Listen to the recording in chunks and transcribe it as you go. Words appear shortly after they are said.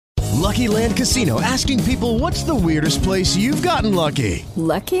Lucky Land Casino, asking people, what's the weirdest place you've gotten lucky?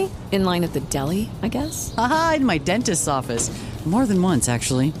 Lucky? In line at the deli, I guess? Aha, in my dentist's office. More than once,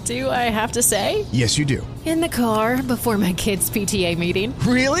 actually. Do I have to say? Yes, you do. In the car before my kids' PTA meeting.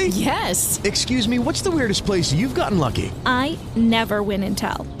 Really? Yes. Excuse me, what's the weirdest place you've gotten lucky? I never win and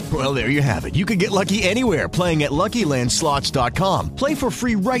tell. Well, there you have it. You can get lucky anywhere, playing at LuckyLandSlots.com. Play for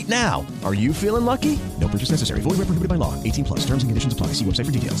free right now. Are you feeling lucky? No purchase necessary. Void where prohibited by law. 18 plus. Terms and conditions apply. See website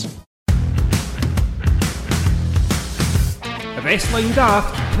for details. Wrestling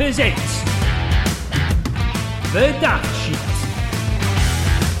Daft presents The Daft Sheet.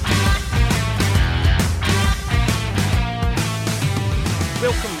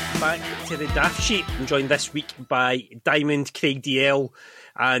 Welcome back to The Daft Sheet. I'm joined this week by Diamond Craig DL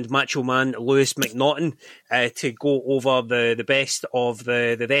and Macho Man Lewis McNaughton to go over the best of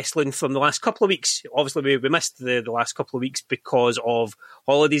the wrestling from the last couple of weeks. Obviously, we missed the last couple of weeks because of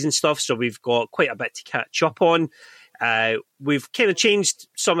holidays and stuff, so we've got quite a bit to catch up on. We've kind of changed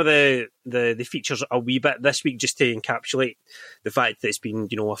some of the features a wee bit this week just to encapsulate the fact that it's been,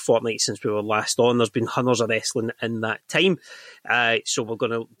 a fortnight since we were last on. There's been hundreds of wrestling in that time. So we're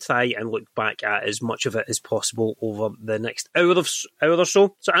going to try and look back at as much of it as possible over the next hour or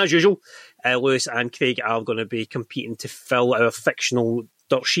so. So as usual, Lewis and Craig are going to be competing to fill our fictional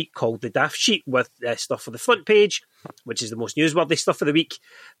dirt sheet called the Daft Sheet with stuff for the front page, which is the most newsworthy stuff of the week,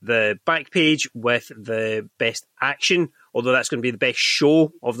 the back page with the best action, although that's going to be the best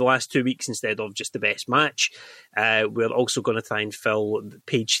show of the last 2 weeks instead of just the best match. We're also going to try and fill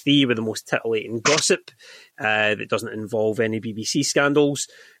page 3 with the most titillating gossip that doesn't involve any BBC scandals.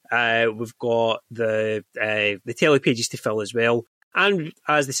 We've got the telly pages to fill as well. And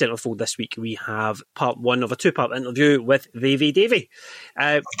as the centrefold this week, we have part 1 of a 2-part interview with Ravie Davie.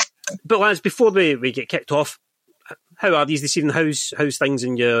 But lads, before we get kicked off, how are these this evening? How's things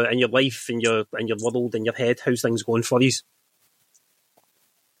in your life, in your world, in your head? How's things going for these?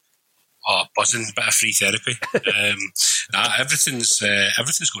 Oh, buzzing, bit of free therapy. Everything's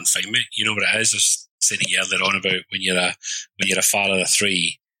going fine, mate. You know what it is. I was saying earlier on about when you're a father of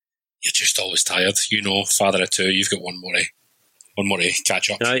 3, you're just always tired. Father of 2, you've got one more to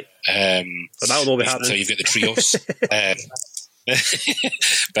catch up. Right. But that'll all be happening. So you've got the trios.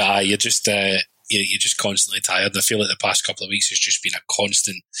 But you're just constantly tired. I feel like the past couple of weeks has just been a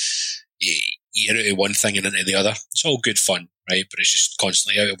constant. You're out of one thing and into the other. It's all good fun, right? But it's just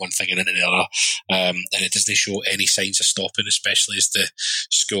constantly out of one thing and into the other. And it doesn't show any signs of stopping, especially as the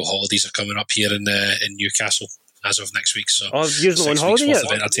school holidays are coming up here in Newcastle as of next week. So, you're not on holiday yet?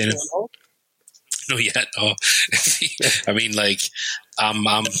 No, yet. No. I mean,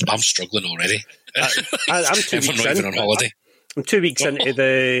 I'm struggling already. I'm 2 weeks I'm not even on holiday. I'm 2 weeks into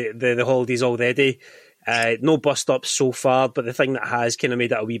the holidays already. No bust-ups so far, but the thing that has kind of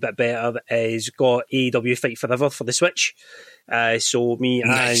made it a wee bit better is got AEW Fight Forever for the Switch. So me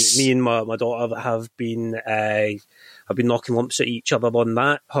and my daughter have been knocking lumps at each other on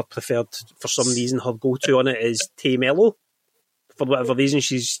that. Her preferred, for some reason, her go-to on it is Tay Mello. For whatever reason,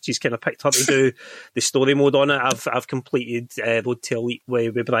 she's kind of picked her to do the story mode on it. I've completed Road to Elite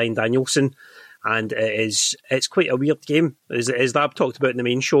with Bryan Danielson, and it's quite a weird game. As Dab talked about in the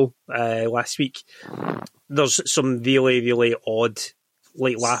main show last week, there's some really, really odd,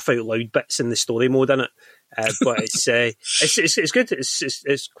 laugh out loud bits in the story mode in it. But it's good.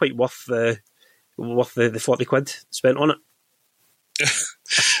 It's quite worth the £40 spent on it.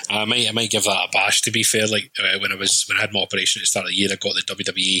 I might give that a bash. To be fair, when I had my operation at the start of the year, I got the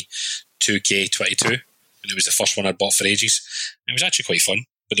WWE 2K22, and it was the first one I'd bought for ages. It was actually quite fun,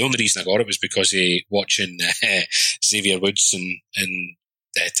 but the only reason I got it was because watching Xavier Woods and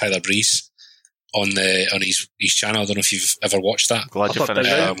Tyler Breeze on his channel. I don't know if you've ever watched that. Glad you finished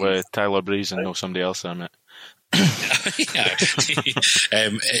that with Tyler Breeze and know somebody else on it. Yeah.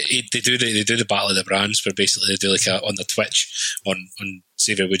 They do the Battle of the Brands, where basically they do on the Twitch on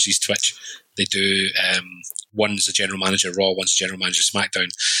Xavier Woods' Twitch. They do one's a general manager of Raw, one's a general manager of SmackDown,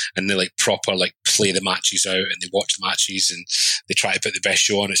 and they proper play the matches out and they watch the matches and they try to put the best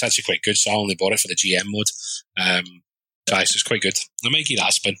show on. It's actually quite good, so I only bought it for the GM mode. So it's quite good. I might give that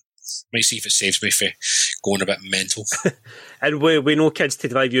a spin. Might see if it saves me for going a bit mental. And we know kids to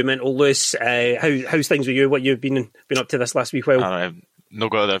drive you mental, Lewis. How's things with you? What you've been up to this last week? Well, no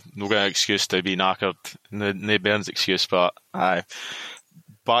got an excuse to be knackered. No Burns excuse, but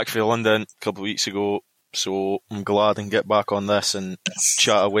back for London a couple of weeks ago. So I'm glad I can get back on this and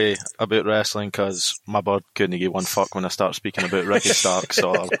chat away about wrestling, because my bird couldn't give one fuck when I start speaking about Ricky Stark.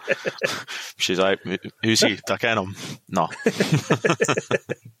 So she's like, "Who's he? I ken him." No.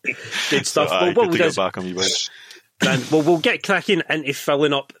 Good stuff. So, good to get back on me, boys. Grand. Well, we'll get cracking into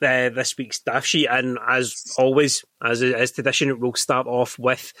filling up this week's Daft sheet, and as always, as tradition, we'll start off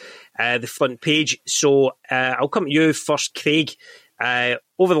with the front page. So I'll come to you first, Craig.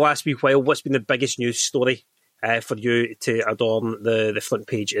 Over the last week while, what's been the biggest news story for you to adorn the front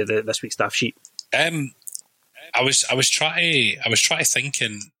page of this week's Daft sheet? I was trying to think,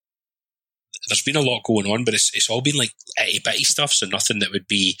 and there's been a lot going on, but it's all been like itty bitty stuff, so nothing that would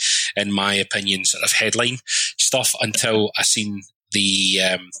be, in my opinion, sort of headline stuff until I seen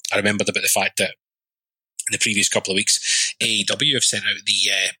I remembered about the fact that in the previous couple of weeks, AEW have sent out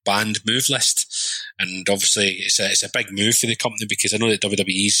the banned move list, and obviously it's a big move for the company, because I know that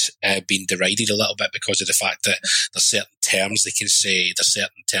WWE's been derided a little bit because of the fact that there's certain terms they can say, there's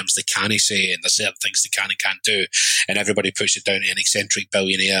certain terms they can't say, and there's certain things they can and can't do, and everybody puts it down to an eccentric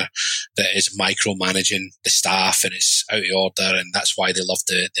billionaire that is micromanaging the staff, and it's out of order, and that's why they love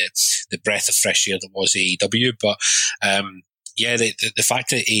the breath of fresh air that was AEW. But the fact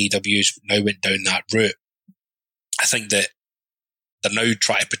that AEW's now went down that route, I think that they're now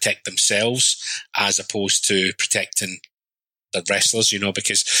trying to protect themselves as opposed to protecting the wrestlers,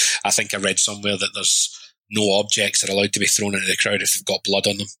 because I think I read somewhere that there's no objects that are allowed to be thrown into the crowd if they've got blood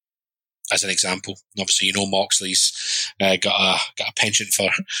on them, as an example. And obviously, Moxley's got a penchant for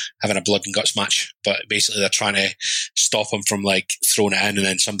having a blood and guts match, but basically they're trying to stop him from like throwing it in and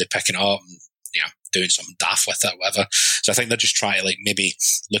then somebody picking it up and doing something daft with it, whatever. So I think they're just trying to like maybe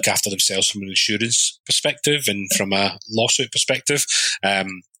look after themselves from an insurance perspective and from a lawsuit perspective. But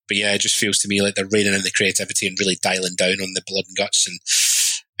yeah, it just feels to me like they're reining in the creativity and really dialing down on the blood and guts. And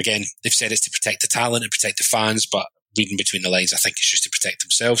again, they've said it's to protect the talent and protect the fans, but reading between the lines, I think it's just to protect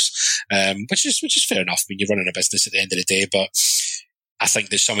themselves, which is fair enough. I mean, you're running a business at the end of the day, but I think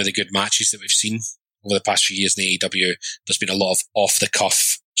that some of the good matches that we've seen over the past few years in AEW, there's been a lot of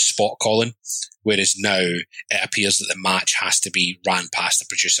off-the-cuff spot calling, whereas now it appears that the match has to be ran past the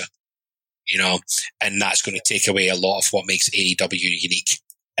producer, and that's going to take away a lot of what makes AEW unique,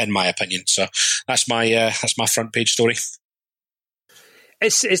 in my opinion. So that's my front page story.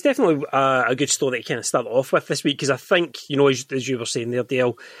 It's definitely a good story to kind of start off with this week, because I think, as you were saying there,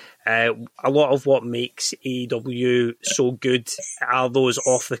 Dale, a lot of what makes AEW so good are those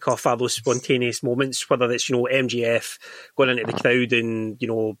off-the-cuff, are those spontaneous moments, whether it's, MJF going into the crowd and,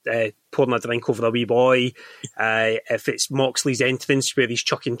 pouring a drink over a wee boy, if it's Moxley's entrance where he's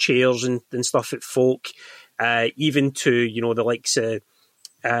chucking chairs and stuff at folk, even to, the likes of,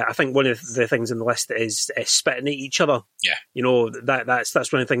 I think one of the things on the list is spitting at each other. Yeah.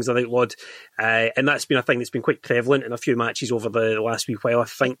 That's one of the things that outlawed. And that's been a thing that's been quite prevalent in a few matches over the last wee while, I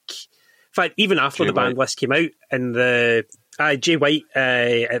think. In fact, even after the banned list came out, and Jay White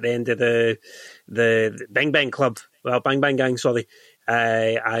at the end of the Bang Bang Club, Bang Bang Gang, sorry,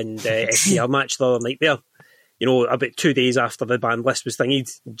 and FTR match the other night there, about 2 days after the banned list was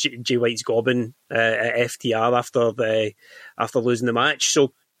thingied, Jay White's gobbing at FTR after losing the match.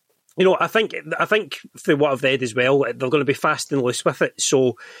 So, I think for what I've read as well, they're going to be fast and loose with it.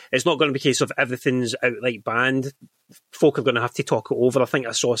 So it's not going to be a case of everything's outright banned. Folk are going to have to talk it over. I think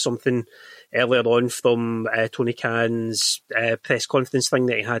I saw something earlier on from Tony Khan's press conference thing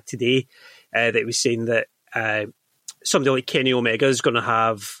that he had today that was saying that somebody like Kenny Omega is going to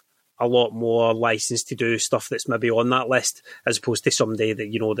have a lot more license to do stuff that's maybe on that list, as opposed to somebody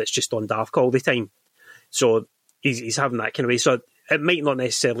that, that's just on Daft all the time. So he's having that kind of way. So it might not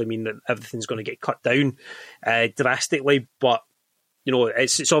necessarily mean that everything's going to get cut down drastically, but,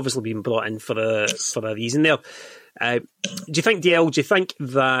 it's obviously been brought in for a reason there. Do you think, DL,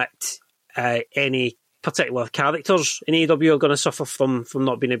 that any particular characters in AEW are going to suffer from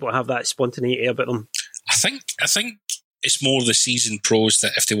not being able to have that spontaneity about them? I think it's more the seasoned pros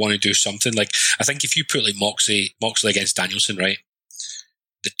that if they want to do something, like I think if you put like Moxley against Danielson, right,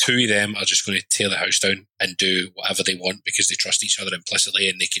 the two of them are just going to tear the house down and do whatever they want because they trust each other implicitly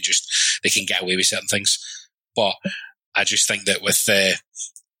and they can get away with certain things. But I just think that with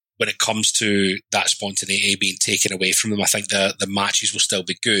when it comes to that spontaneity being taken away from them, I think the matches will still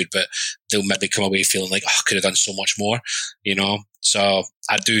be good, but they'll maybe come away feeling like, I could have done so much more, So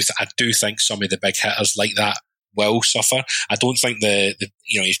I do think some of the big hitters like that will suffer. I don't think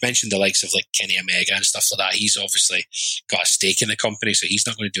you've mentioned the likes of like Kenny Omega and stuff like that. He's obviously got a stake in the company, so he's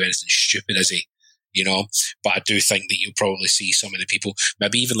not going to do anything stupid, is he? But I do think that you'll probably see some of the people,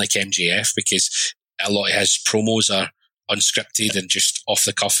 maybe even like MJF, because a lot of his promos are unscripted and just off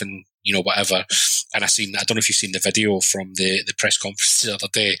the cuff and, whatever. And I don't know if you've seen the video from the press conference the other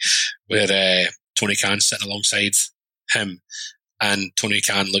day where Tony Khan's sitting alongside him and Tony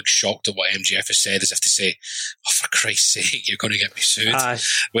Khan looks shocked at what MJF has said, as if to say, "Oh, for Christ's sake, you're going to get me sued."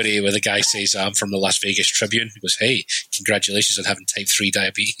 Where the guy says, "I'm from the Las Vegas Tribune." He goes, "Hey, congratulations on having type 3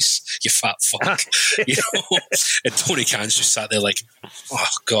 diabetes, you fat fuck." You know, and Tony Khan's just sat there like, "Oh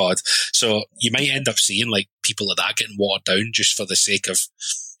God." So you might end up seeing like people like that getting watered down just for the sake of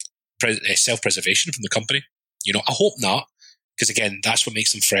self-preservation from the company. You know, I hope not, because again, that's what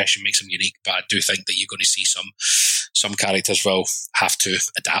makes them fresh and makes them unique. But I do think that you're going to see some characters will have to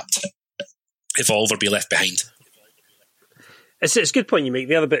adapt, evolve, or be left behind. It's a good point you make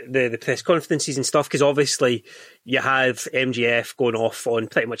there about the press conferences and stuff, because obviously you have MJF going off on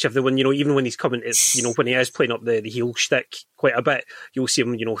pretty much everyone, you know, even when he's coming, you know, when he is playing up the heel shtick quite a bit, you'll see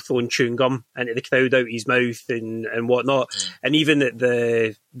him, you know, throwing chewing gum into the crowd out his mouth and whatnot. And even at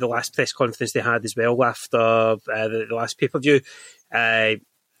the last press conference they had as well after the last pay-per-view,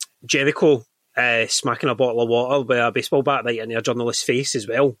 Jericho smacking a bottle of water with a baseball bat right into a journalist's face as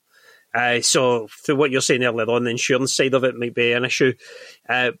well. So, through what you're saying earlier on, the insurance side of it might be an issue.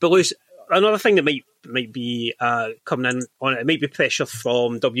 But Lewis, another thing that might be coming in on it might be pressure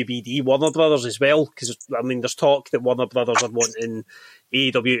from WBD, Warner Brothers as well, because I mean, there's talk that Warner Brothers are wanting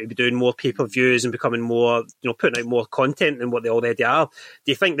AEW to be doing more pay-per-views and becoming more, you know, putting out more content than what they already are.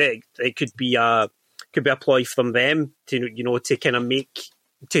 Do you think that it could be a ploy from them to, you know, to kind of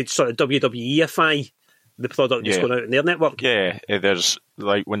to sort of WWE-ify the product that's going out in their network? Yeah, there's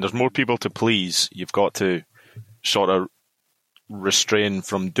like when there's more people to please, you've got to sort of restrain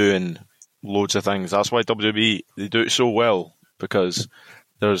from doing loads of things. That's why WWE, they do it so well, because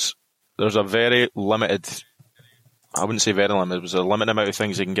there's a very limited, I wouldn't say very limited, there's a limited amount of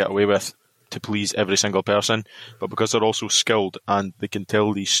things they can get away with to please every single person, but because they're also skilled and they can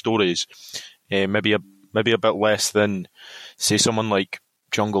tell these stories, maybe a bit less than, say, someone like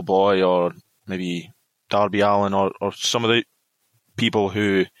Jungle Boy or maybe Darby Allin or some of the people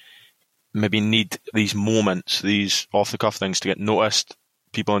who maybe need these moments, these off-the-cuff things to get noticed.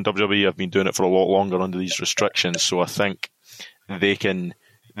 People in WWE have been doing it for a lot longer under these restrictions, so I think they can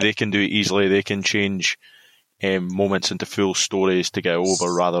do it easily. They can change moments into full stories to get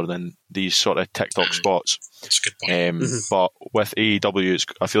over rather than these sort of TikTok spots. That's a good point. But with AEW,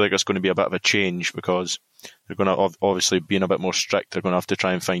 I feel like it's going to be a bit of a change, because they're going to obviously, being a bit more strict, they're going to have to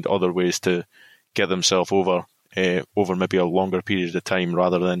try and find other ways to get themselves over maybe a longer period of time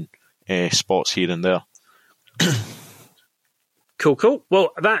rather than spots here and there. Cool.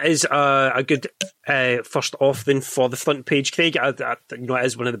 Well, that is a good first off then for the front page, Craig. You know, it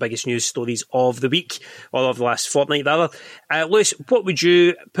is one of the biggest news stories of the week, or of the last fortnight, rather. Lewis, what would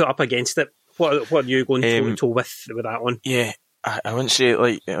you put up against it? What are you going toe-to-toe with that one? Yeah, I wouldn't say,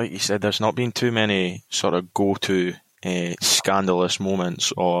 like you said, there's not been too many sort of go-to scandalous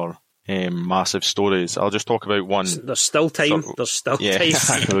moments or massive stories. I'll just talk about one. There's still time. Time.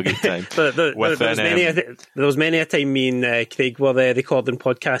 Have a good time. There was many a time me and Craig were recording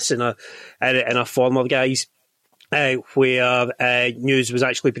podcasts in a former guys, where news was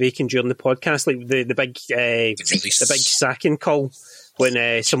actually breaking during the podcast, like the big sacking call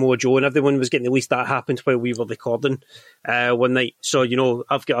when Samoa Joe and everyone was getting released. That happened while we were recording one night. So, you know,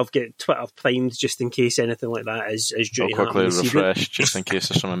 I've got Twitter primed just in case anything like that is due to happen. I'll quickly refresh just in case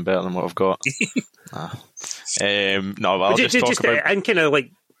there's something better than what I've got. No, I'll just talk about... And kind of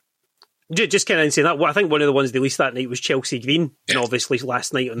like... Just kind of saying that, I think one of the ones they released that night was Chelsea Green, and obviously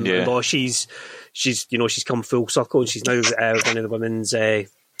last night on Raw, she's come full circle and she's now one of the women's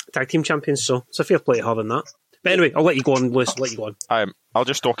tag team champions. So it's a fair play to her in that. But anyway, I'll let you go on, Lewis. I'll let you go on. I'll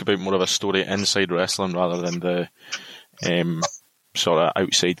just talk about more of a story inside wrestling rather than the sort of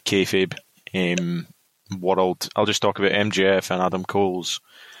outside kayfabe world. I'll just talk about MJF and Adam Cole's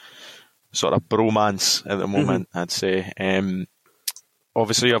sort of bromance at the moment. I'd say.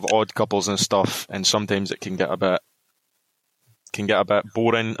 Obviously, you have odd couples and stuff, and sometimes it can get a bit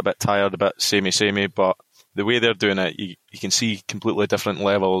boring, a bit tired, a bit samey. But the way they're doing it, you can see completely different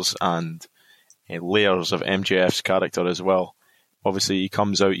levels and layers of MJF's character as well. Obviously, he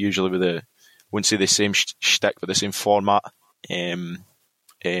comes out usually with I wouldn't say the same shtick, but the same format.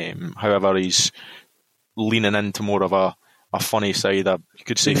 However, he's leaning into more of a funny side, you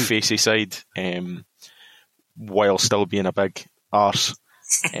could say facey side, while still being a big arse.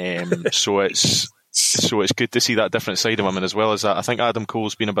 So it's good to see that different side of him, and as well as that, I think Adam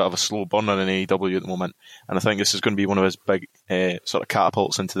Cole's been a bit of a slow burner in AEW at the moment, and I think this is going to be one of his big sort of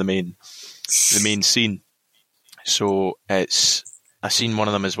catapults into the main scene. So I seen one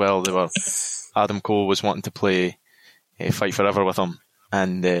of them as well. Adam Cole was wanting to play Fight Forever with him,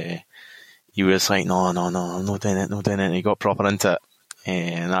 and he was like, no, I'm not doing it, and he got proper into it,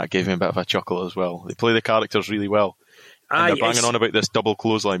 and that gave me a bit of a chuckle as well. They play the characters really well. And they're banging on about this double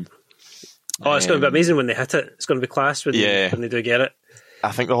clothesline. Oh, it's going to be amazing when they hit it. It's going to be class when they do get it.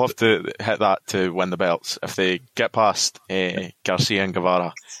 I think they'll have to hit that to win the belts. If they get past Garcia and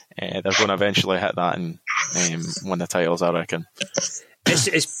Guevara, they're going to eventually hit that and win the titles, I reckon.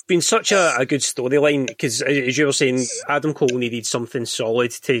 It's been such a good storyline because, as you were saying, Adam Cole needed something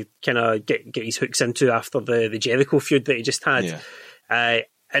solid to kind of get his hooks into after the Jericho feud that he just had. Yeah.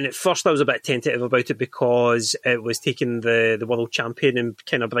 And at first I was a bit tentative about it because it was taking the world champion and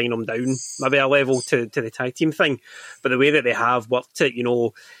kind of bringing him down maybe a level to the tag team thing. But the way that they have worked it,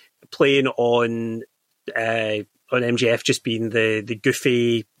 playing on MJF just being the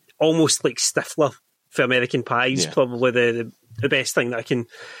goofy, almost like Stifler for American Pie is probably the best thing that I can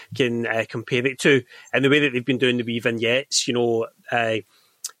compare it to. And the way that they've been doing the wee vignettes, MJF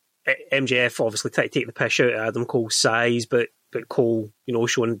obviously tried to take the piss out of Adam Cole's size, but Cole,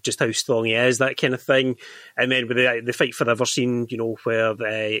 showing just how strong he is, that kind of thing. And then with the Fight Forever scene, where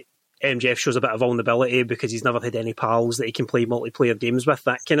MJF shows a bit of vulnerability because he's never had any pals that he can play multiplayer games with,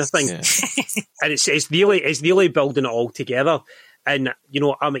 that kind of thing. Yeah. And it's really building it all together. And,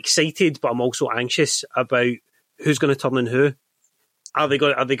 I'm excited, but I'm also anxious about who's going to turn on who. Are they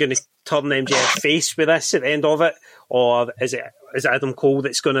going to turn MJF face with this at the end of it, or is it Adam Cole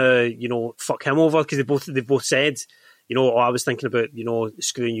that's going to fuck him over? Because they've both said, I was thinking about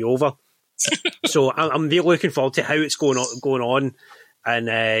screwing you over. So I'm really looking forward to how it's going on,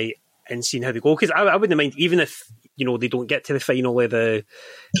 and seeing how they go. Because I wouldn't mind even if they don't get to the final of the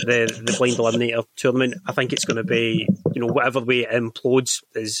Blind Eliminator tournament. I think it's going to be whatever way it implodes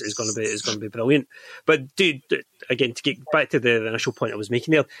is going to be brilliant. But again, to get back to the initial point I was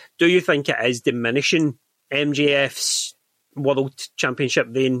making there, do you think it is diminishing MJF's World Championship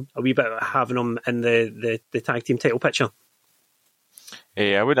reign a wee bit, having him in the tag team title picture?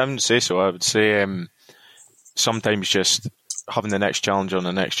 I wouldn't say so. I would say sometimes just having the next challenger and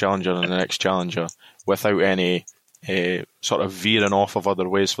the next challenger and the next challenger without any sort of veering off of other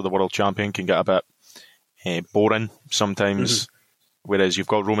ways for the world champion can get a bit boring sometimes. Mm-hmm. Whereas you've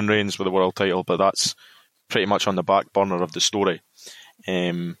got Roman Reigns with the world title, but that's pretty much on the back burner of the story,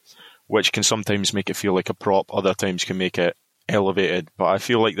 which can sometimes make it feel like a prop. Other times can make it elevated. But I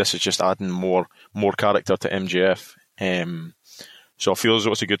feel like this is just adding more character to MJF. So I feel as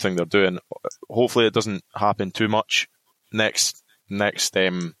though it's a good thing they're doing. Hopefully it doesn't happen too much. Next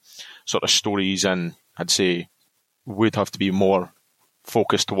sort of stories, and I'd say would have to be more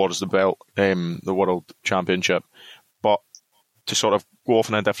focused towards the belt, the World Championship. But to sort of go off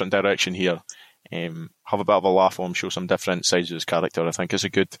in a different direction here, have a bit of a laugh on him, show some different sides of his character, I think is a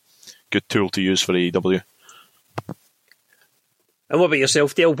good tool to use for AEW. And what about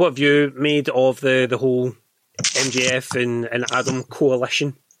yourself, Dale? What have you made of the whole MJF and Adam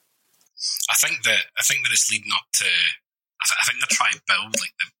coalition? I think that it's leading up to. I think they're trying to build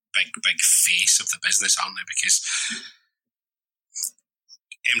like the big face of the business, aren't they? Because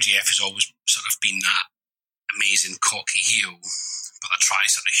MJF has always sort of been that amazing cocky heel, but they try to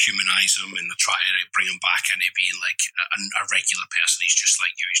sort of humanise him, and they try to bring him back into being like a regular person. He's just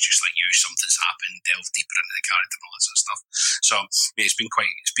like you. Something's happened. Delve deeper into the character and all that sort of stuff. So it's been quite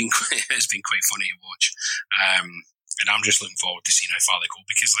funny to watch. And I'm just looking forward to seeing how far they go,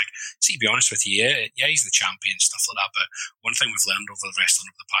 because, like, see, to be honest with you, yeah, he's the champion, stuff like that, but one thing we've learned over the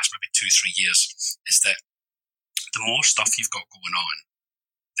wrestling over the past maybe 2-3 years is that the more stuff you've got going on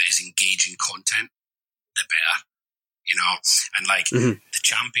that is engaging content, the better, and like, the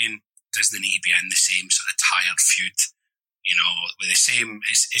champion doesn't need to be in the same sort of tired feud, with the same,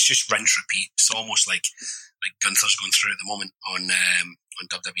 it's just rinse repeat. It's almost like Gunther's going through at the moment on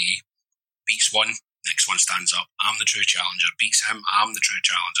WWE. Beats one, next one stands up. I'm the true challenger. Beats him. I'm the true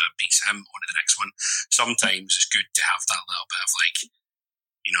challenger. Beats him. On to the next one. Sometimes it's good to have that little bit of like,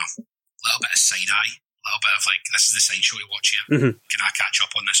 a little bit of side eye, a little bit of like, this is the side show to watch here. Mm-hmm. Can I catch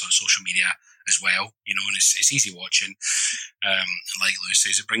up on this on social media as well? And it's easy watching. And like Lewis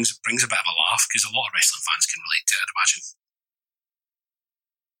says, it brings a bit of a laugh, because a lot of wrestling fans can relate to it, I'd imagine.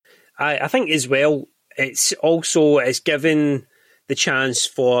 I think as well, it's given the chance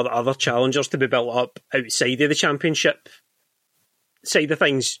for other challengers to be built up outside of the championship side of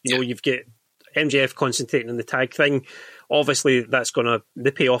things. You've got MJF concentrating on the tag thing. Obviously,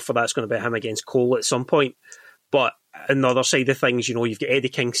 the payoff for that's going to be him against Cole at some point. But on the other side of things, you've got Eddie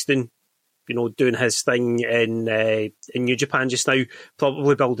Kingston, doing his thing in New Japan just now,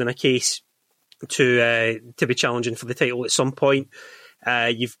 probably building a case to be challenging for the title at some point.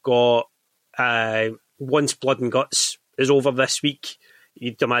 You've got once Blood and Guts is over this week,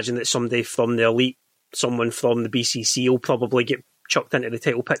 you'd imagine that somebody from the Elite, someone from the BCC will probably get chucked into the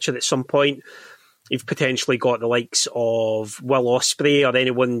title picture at some point. You've potentially got the likes of Will Ospreay or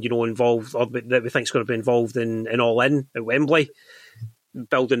anyone, involved or that we think is going to be involved in All In at Wembley,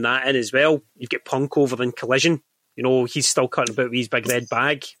 building that in as well. You've got Punk over in Collision. He's still cutting about with his big red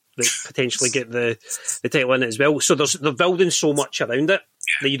bag that potentially get the title in it as well. So they're building so much around it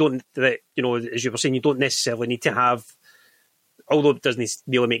that as you were saying, you don't necessarily need to have, although it doesn't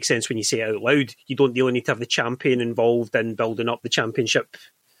really make sense when you say it out loud, you don't really need to have the champion involved in building up the championship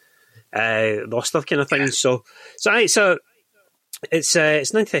roster kind of thing. So it's an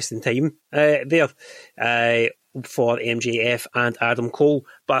interesting time there for MJF and Adam Cole.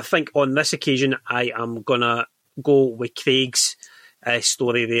 But I think on this occasion, I am gonna go with Craig's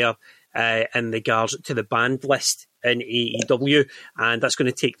story there in regards to the banned list in AEW, and that's going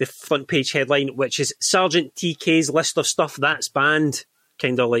to take the front page headline, which is Sergeant TK's list of stuff that's banned,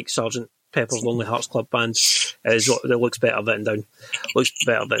 kind of like Sergeant Pepper's Lonely Hearts Club Band. It looks better written down.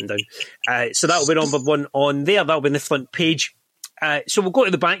 So that'll be number one on there. That'll be in the front page. So we'll go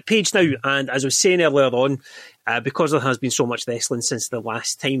to the back page now, and as I was saying earlier on, because there has been so much wrestling since the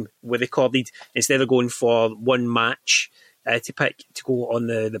last time we recorded, instead of going for one match to pick to go on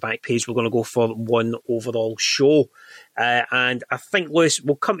the back page, we're going to go for one overall show. And I think, Lewis,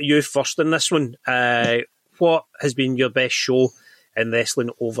 we'll come to you first on this one. What has been your best show in wrestling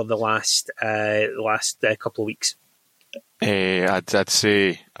over the last couple of weeks? I'd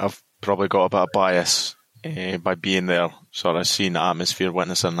say I've probably got a bit of bias by being there, sort of seeing the atmosphere,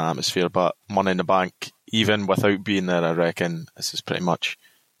 witnessing the atmosphere, but Money in the Bank, even without being there, I reckon this is pretty much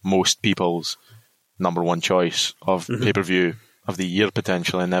most people's number one choice of pay-per-view of the year,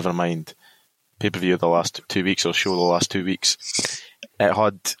 potentially, never mind pay-per-view of the last 2 weeks or show the last 2 weeks. It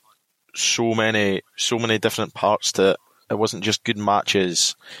had so many different parts to it. It wasn't just good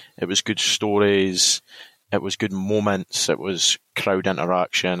matches, it was good stories, it was good moments, it was crowd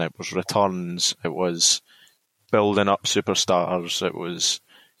interaction, it was returns, it was building up superstars, it was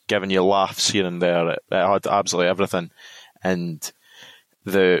giving you laughs here and there. It had absolutely everything. And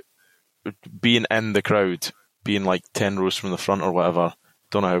the being in the crowd, being like 10 rows from the front or whatever,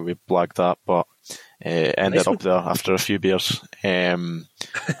 don't know how we blagged that, but ended up there after a few beers. And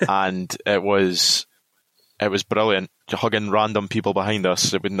it was brilliant, hugging random people behind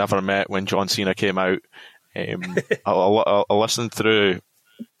us that we'd never met when John Cena came out. I listened through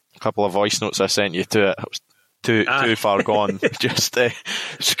a couple of voice notes I sent you to it. I was too far gone, just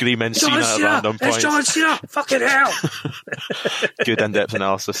screaming Cena at random points. It's John Cena! Fucking hell! Good in-depth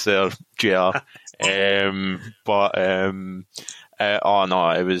analysis there, JR. Oh no,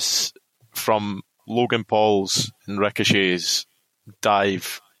 it was from Logan Paul's and Ricochet's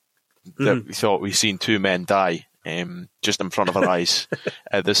dive that we thought we'd seen two men die just in front of our eyes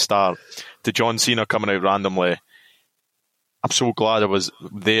at the start, to John Cena coming out randomly. I'm so glad I was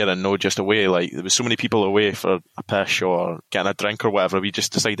there and not just away. Like, there was so many people away for a piss or getting a drink or whatever. We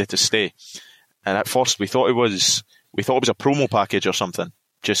just decided to stay. And at first we thought it was a promo package or something,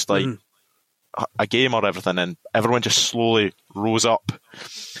 just like a game or everything. And everyone just slowly rose up.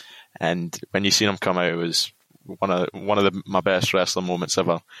 And when you seen him come out, it was one of my best wrestling moments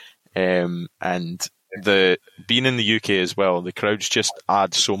ever. And the being in the UK as well, the crowds just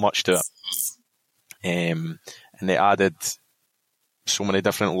add so much to it. And they added so many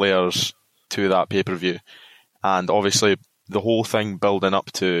different layers to that pay-per-view. And obviously the whole thing building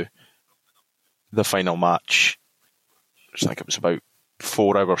up to the final match, it's like it was about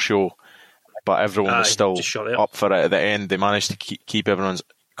 4-hour show, but everyone was still up for it at the end. They managed to keep everyone's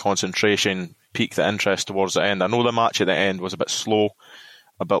concentration, pique the interest towards the end. I know the match at the end was a bit slow,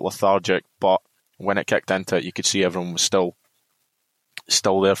 a bit lethargic, but when it kicked into it, you could see everyone was still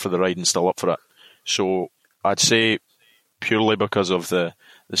there for the ride and still up for it. So I'd say purely because of the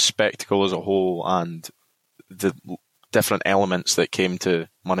spectacle as a whole and the different elements that came to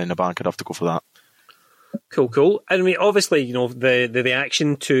Money in the Bank, I'd have to go for that. Cool. And I mean, obviously, the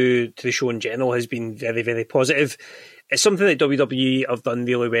reaction to the show in general has been very, very positive. It's something that WWE have done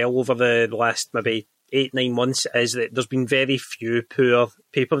really well over the last maybe 8-9 months, is that there's been very few poor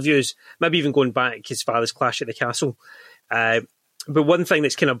pay-per-views, maybe even going back as far as Clash at the Castle. But one thing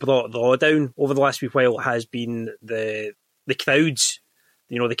that's kind of brought Raw down over the last wee while has been the crowds.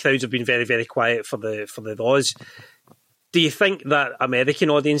 The crowds have been very, very quiet for the Raws. Do you think that American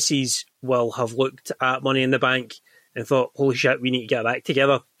audiences will have looked at Money in the Bank and thought, holy shit, we need to get our act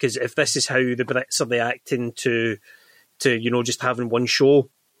together? Because if this is how the Brits are reacting to just having one show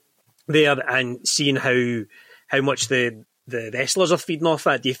there and seeing how much the wrestlers are feeding off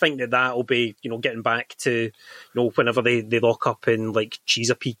that, do you think that will be, getting back to, whenever they lock up in like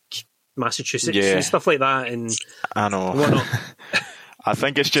Chesapeake, Massachusetts and stuff like that? And I know. I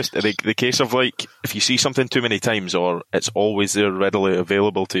think it's just the case of, like, if you see something too many times or it's always there readily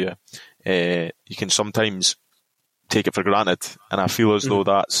available to you, you can sometimes take it for granted. And I feel as though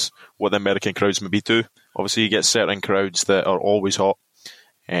that's what the American crowds maybe do. Obviously, you get certain crowds that are always hot,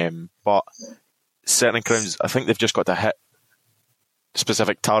 but certain crowds, I think they've just got to hit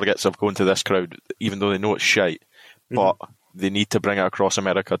specific targets of going to this crowd, even though they know it's shite. But they need to bring it across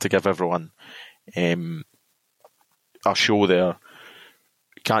America to give everyone a show there.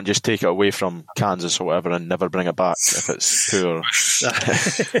 You can't just take it away from Kansas or whatever and never bring it back if it's poor.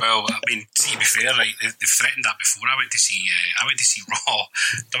 Well, I mean, to be fair, right, they've threatened that before. I went to see Raw,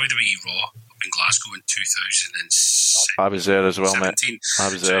 WWE Raw up in Glasgow in 2006. I was there as well, mate. I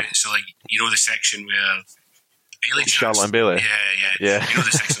was there. So, like, you know the section where Bailey Charlotte and Bailey. Yeah. You know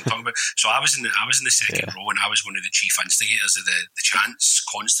the section I'm talking about. So I was in the second row, and I was one of the chief instigators of the chants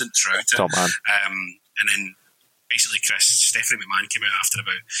constant throughout it. Top man. And then basically Stephanie McMahon came out after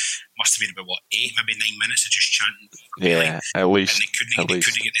must have been about 8, maybe 9 minutes of just chanting. Yeah, at least. And they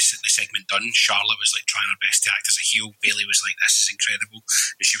couldn't get the segment done. Charlotte was like trying her best to act as a heel. Bailey was like, "This is incredible."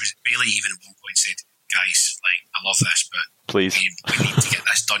 And Bailey even at one point said, "Guys, like, I love this, but please, we need to get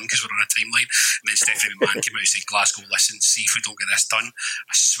this done because we're on a timeline." And then Stephanie McMahon came out and said, "Glasgow, listen, see if we don't get this done,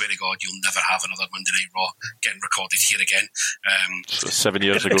 I swear to God, you'll never have another Monday Night Raw getting recorded here again." So 7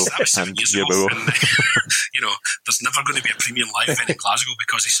 years ago. That was 7 years ago. And, you know, there's never going to be a premium live event in Glasgow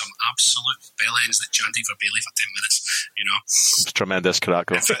because of some absolute bellends that chanted for Bailey for 10 minutes, you know. It's tremendous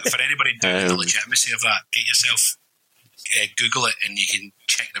crackle. For anybody doubting the legitimacy of that, get yourself Google it and you can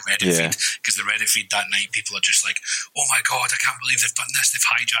check the Reddit feed, because the Reddit feed that night, people are just like, "Oh my God, I can't believe they've done this,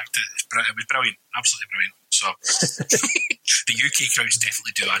 they've hijacked it." It was brilliant, absolutely brilliant. So the UK crowds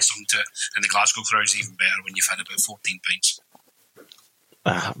definitely do add something to it, and the Glasgow crowds even better when you've had about 14 pints.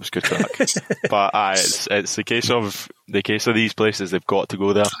 It was good crack. But it's the case of these places, they've got to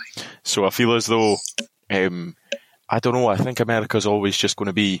go there. So I feel as though I don't know, I think America's always just going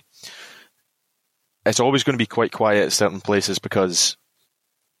to be, it's always going to be quite quiet at certain places because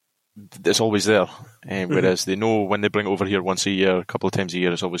it's always there. Whereas they know when they bring it over here once a year, a couple of times a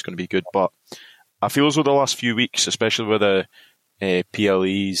year, it's always going to be good. But I feel as though the last few weeks, especially with the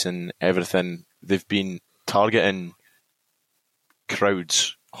PLEs and everything, they've been targeting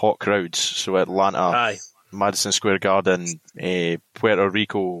crowds, hot crowds. So Atlanta, Madison Square Garden, Puerto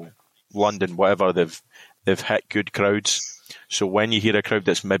Rico, London, whatever, they've hit good crowds. So when you hear a crowd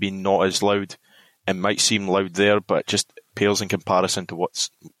that's maybe not as loud, it might seem loud there, but it just pales in comparison to what's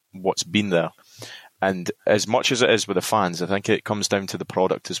been there. And as much as it is with the fans, I think it comes down to the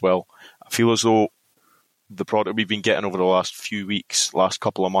product as well. I feel as though the product we've been getting over the last few weeks, last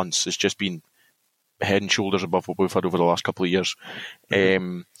couple of months, has just been head and shoulders above what we've had over the last couple of years.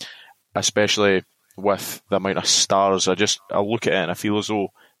 Especially with the amount of stars. I look at it and I feel as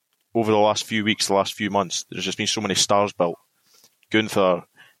though over the last few weeks, the last few months, there's just been so many stars built. Gunther,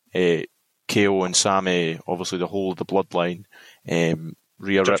 KO and Sammy, obviously the whole of the bloodline,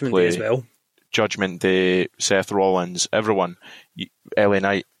 Rhea Judgment Ripley, Day as well. Judgment Day, Seth Rollins, everyone, LA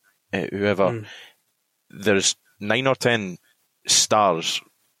Knight, whoever. There's 9 or 10 stars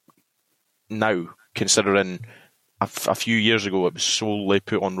now, considering a few years ago it was solely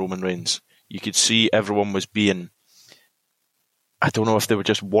put on Roman Reigns. You could see everyone was being, I don't know if they were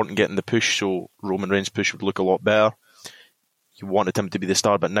just weren't getting the push, so Roman Reigns' push would look a lot better. You wanted him to be the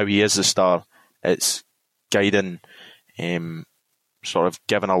star, but now he is the star. It's guiding, sort of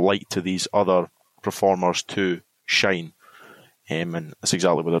giving a light to these other performers to shine, and that's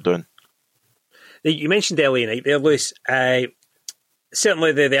exactly what they're doing. You mentioned LA Knight there, Lewis.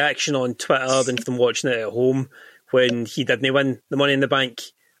 Certainly the action on Twitter and from watching it at home when he didn't win the Money in the Bank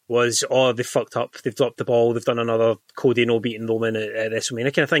was, oh, they fucked up, they've dropped the ball, they've done another Cody no beating Roman at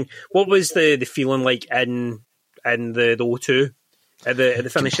WrestleMania kind of thing. What was the feeling like in the O2 at the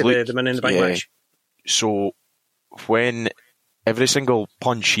finish of the Money in the Bank match? So when every single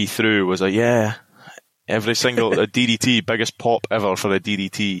punch he threw was every single a DDT, biggest pop ever for a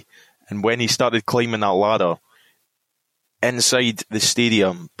DDT. And when he started climbing that ladder inside the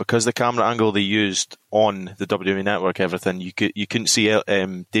stadium, because the camera angle they used on the WWE Network, everything, you couldn't see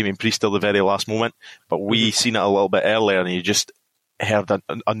Damien Priest till the very last moment, but we seen it a little bit earlier, and you just heard a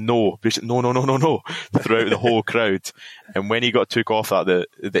no throughout the whole crowd. And when he got took off that,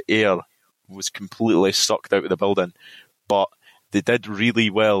 the air was completely sucked out of the building. But they did really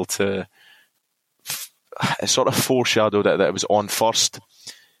well to sort of foreshadowed it that it was on first.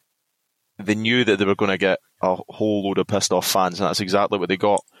 They knew that they were going to get a whole load of pissed off fans, and that's exactly what they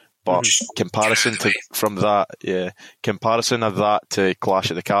got. But comparison of that to Clash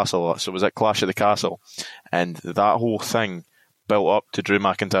at the Castle, so it was at Clash at the Castle, and that whole thing built up to Drew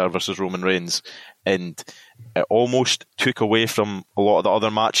McIntyre versus Roman Reigns, and it almost took away from a lot of the other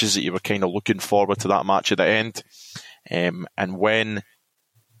matches that you were kind of looking forward to that match at the end. And when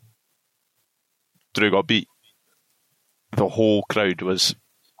Drew got beat, the whole crowd was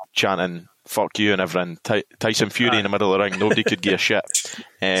chanting "fuck you" and everything. Tyson Fury in the middle of the ring, nobody could give a shit.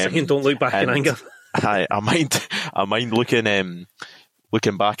 Don't look back in anger. I mind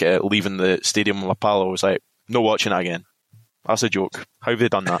looking back at it, leaving the stadium with a pal. I was like, no watching it again. That's a joke. How have they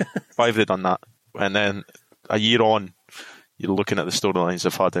done that? Why have they done that? And then a year on, you're looking at the storylines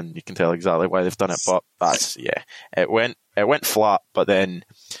they've had, and you can tell exactly why they've done it. But it went flat. But then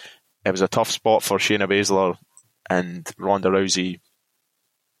it was a tough spot for Shayna Baszler and Ronda Rousey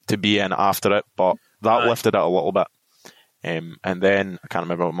to be in after it, but that lifted it a little bit. And then I can't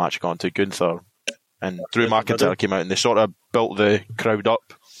remember what match got on to, Gunther and Drew McIntyre came out, and they sort of built the crowd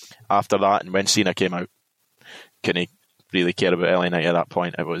up after that. And when Cena came out, couldn't really care about LA Knight at that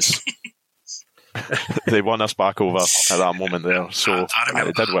point. It was they won us back over at that moment there. So I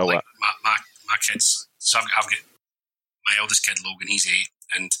remember they did well. Like, my kids. So I've got my eldest kid Logan. He's 8,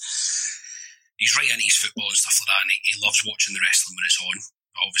 and he's right into his football and stuff like that, and he loves watching the wrestling when it's on.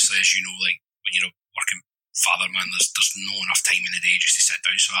 But obviously, as you know, like when you're a working father, man, there's no enough time in the day just to sit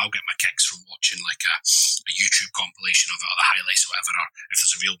down. So I'll get my kicks from watching like a YouTube compilation of it, or the highlights or whatever. Or if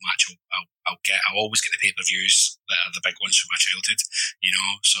there's a real match, I'll always get the pay-per-views that are the big ones from my childhood, you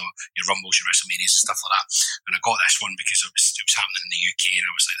know. So your Rumbles, your WrestleManias and stuff like that. And I got this one because it was happening in the UK, and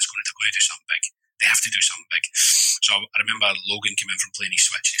I was like, they're going to do something big. They have to do something big. So I remember Logan came in from playing his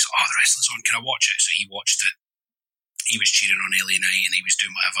Switch, and he's like, oh, the wrestling's on, can I watch it? So he watched it. He was cheering on LA Knight, and he was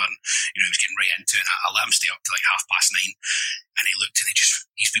doing whatever, and you know, he was getting right into it. And I let him stay up to like 9:30, and he looked, and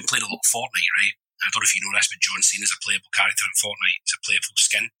he's been playing a lot of Fortnite, right? I don't know if you know this, but John Cena's a playable character in Fortnite. It's a playable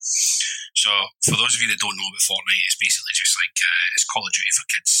skin. So for those of you that don't know about Fortnite, it's basically just like it's Call of Duty for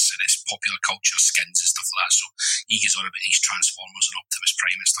kids, and it's popular culture, skins and stuff like that. So he gets on about these Transformers and Optimus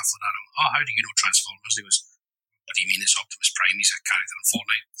Prime and stuff like that. And I'm, oh, how do you know Transformers? He goes, what do you mean it's Optimus Prime? He's a character in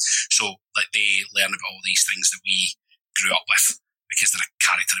Fortnite. So like they learn about all these things that we grew up with because they're a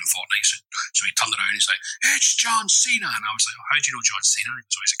character in Fortnite. So he turned around and he's like, it's John Cena. And I was like, oh, how do you know John Cena? He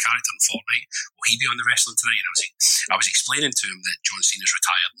goes, oh, he's a character in Fortnite. Will he be on the wrestling tonight? And I was explaining to him that John Cena's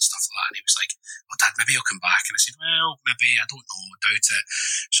retired and stuff like that. And he was like, oh, Dad, maybe he'll come back. And I said, well, maybe, I don't know, I doubt it.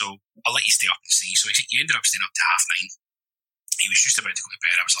 So I'll let you stay up and see. So he ended up staying up to 9:30. He was just about to go to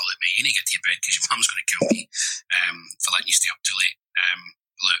bed. I was like, look, mate, you need to get to your bed because your mum's going to kill me for letting you stay up too late.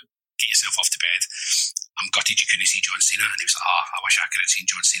 Look, get yourself off to bed. I'm gutted you couldn't see John Cena. And he was like, oh, I wish I could have seen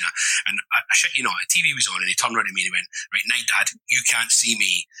John Cena. And I shit you not, the TV was on, and he turned around to me and he went, right, night, Dad, you can't see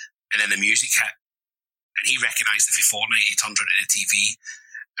me. And then the music hit, and he recognised that for Fortnite. He turned around to the TV,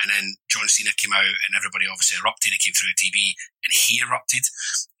 and then John Cena came out, and everybody obviously erupted. He came through the TV, and he erupted.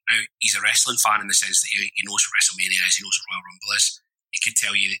 Now, he's a wrestling fan in the sense that he knows what WrestleMania is, he knows what Royal Rumble is. He could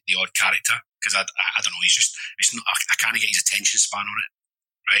tell you the odd character, because I don't know, I can't get his attention span on it,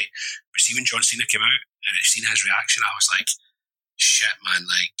 right? But see, when John Cena came out, and I've seen his reaction, I was like, shit, man,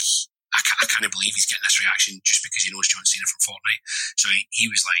 like, I can't believe he's getting this reaction just because he knows John Cena from Fortnite. So he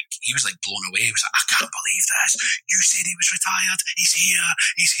was like blown away. He was like, I can't believe this. You said he was retired. He's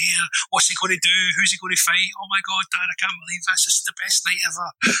here. What's he going to do? Who's he going to fight? Oh my God, Dad, I can't believe this. This is the best night ever.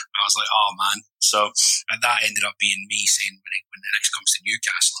 I was like, oh man. So and that ended up being me saying when the next comes to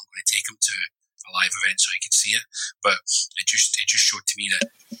Newcastle, I'm going to take him to a live event so he can see it. But it just showed to me that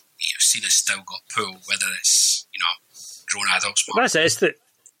Cena's still got pull, whether it's grown adults. That's it.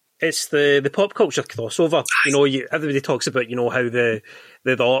 It's the pop culture crossover. You know, everybody talks about how the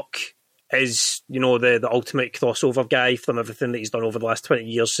Rock is the ultimate crossover guy from everything that he's done over the last 20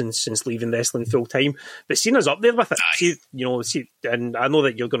 years since leaving wrestling full time. But Cena's up there with it. And I know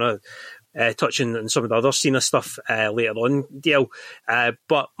that you're going to touch on some of the other Cena stuff later on, DL.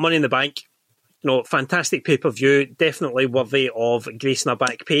 But Money in the Bank. Fantastic pay-per-view, definitely worthy of gracing a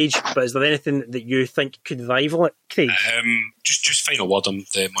back page. But is there anything that you think could rival it, Craig? Just final word on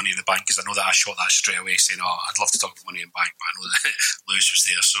the Money in the Bank, because I know that I shot that straight away saying, oh, I'd love to talk about Money in the Bank, but I know that Lewis was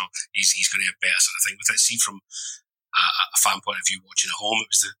there, so he's going to have a better sort of thing with it. See, from a fan point of view watching at home, it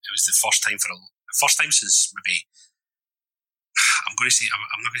was the first time since maybe, I'm not going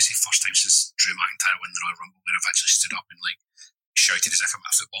to say first time since Drew McIntyre won the Royal Rumble where I've actually stood up and shouted as if I'm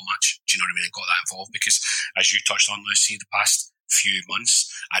at a football match. Do you know what I mean? And got that involved, because as you touched on, Lucy, the past few months,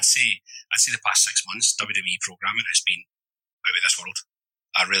 I'd say the past 6 months, WWE programming has been out of this world.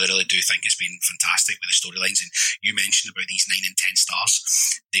 I really, really do think it's been fantastic with the storylines. And you mentioned about these 9 and 10 stars.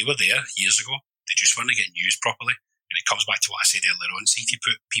 They were there years ago. They just weren't getting used properly. And it comes back to what I said earlier on. See, if you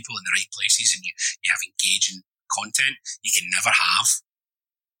put people in the right places and you have engaging content, you can never have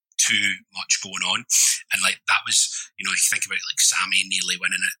too much going on. And like that was, you know, if you think about like Sammy nearly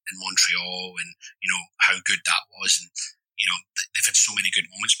winning it in Montreal and, you know, how good that was. And, you know, they've had so many good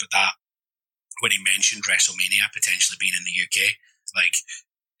moments, but that, when he mentioned WrestleMania potentially being in the UK, like,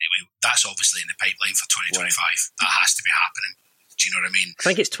 that's obviously in the pipeline for 2025. That has to be happening. Do you know what I mean? I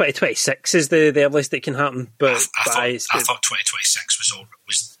think it's 2026 is the earliest it can happen. But I thought 2026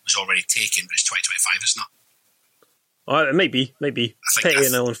 was already taken, but it's 2025, isn't it? Oh, it may be. Petty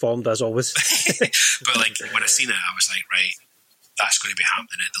and ill-informed as always. But like when I seen it, I was like, right, that's going to be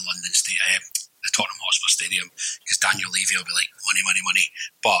happening at the London the Tottenham Hotspur Stadium, because Daniel Levy will be like, money.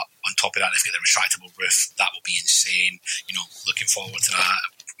 But on top of that, they've got the retractable roof. That will be insane. You know, looking forward to that.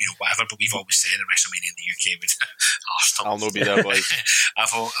 You know, whatever. But we've always said at WrestleMania in the UK would Arsenal. I'll no be there, boys.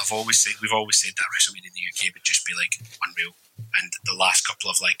 We've always said that WrestleMania in the UK would just be like unreal. And the last couple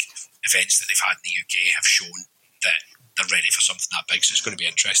of like events that they've had in the UK have shown that they're ready for something that big. So it's going to be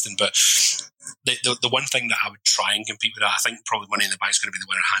interesting. But the one thing that I would try and compete with that, I think probably Money in the Bank is going to be the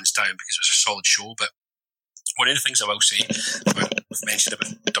winner hands down, because it was a solid show. But one of the things I will say we've mentioned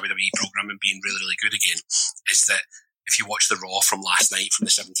about WWE programming being really, really good again, is that if you watch the Raw from last night, from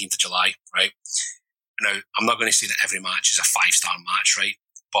the 17th of July, right? Now, I'm not going to say that every match is a 5-star match, right?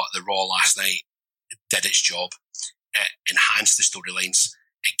 But the Raw last night did its job. It enhanced the storylines.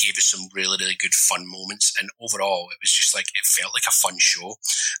 It gave us some really, really good fun moments. And overall, it was just like, it felt like a fun show.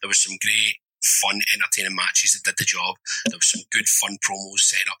 There was some great, fun, entertaining matches that did the job. There was some good, fun promos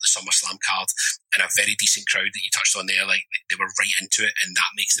setting up the SummerSlam card, and a very decent crowd that you touched on there. Like, they were right into it, and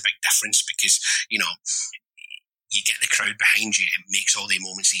that makes the big difference, because, you know, you get the crowd behind you, it makes all the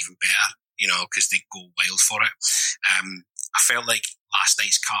moments even better, you know, because they go wild for it. I felt like last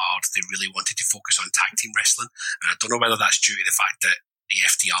night's card, they really wanted to focus on tag team wrestling. And I don't know whether that's due to the fact that the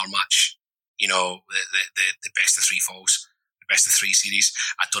FTR match, you know, the best of three falls, the best of three series,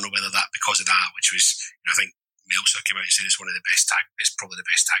 I don't know whether that, because of that, which was, you know, I think Meltzer came out and said it's probably the best tag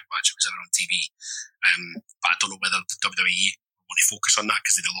match that was ever on TV. But I don't know whether the WWE want to focus on that,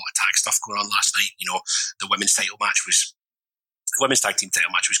 because they did a lot of tag stuff going on last night. You know, the women's tag team match was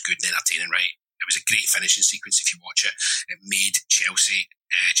good and entertaining, right? It was a great finishing sequence if you watch it. It made Chelsea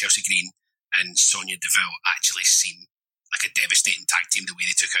Green and Sonya Deville actually seem like a devastating tag team, the way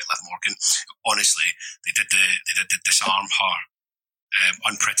they took out Liv Morgan. Honestly, they did the disarm her,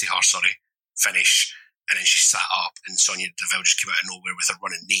 unpretty her, finish, and then she sat up, and Sonya Deville just came out of nowhere with her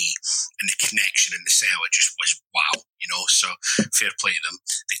running knee, and the connection in the cell, it just was wow, you know. So fair play to them.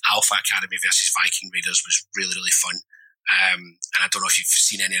 The Alpha Academy versus Viking Raiders was really, really fun. And I don't know if you've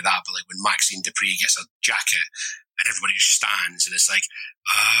seen any of that, but like when Maxine Dupree gets a jacket and everybody just stands and it's like,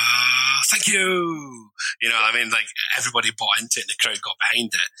 thank you. You know what I mean? Like everybody bought into it and the crowd got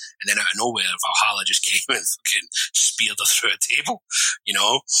behind it. And then out of nowhere, Valhalla just came and fucking speared her through a table, you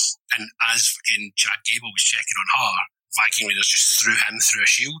know? And as fucking Chad Gable was checking on her, Viking Raiders just threw him through a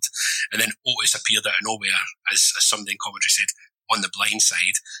shield. And then Otis appeared out of nowhere, as somebody in commentary said, on the blind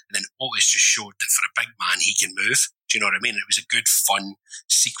side. And then Otis just showed that for a big man, he can move. Do you know what I mean? It was a good, fun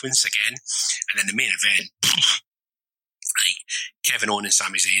sequence again. And then the main event, like Kevin Owens and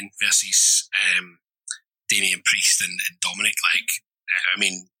Sami Zayn versus Damian Priest and Dominic. Like, I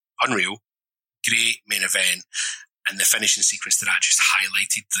mean, unreal. Great main event. And the finishing sequence to that just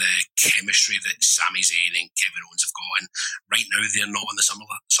highlighted the chemistry that Sami Zayn and Kevin Owens have got. And right now, they're not on the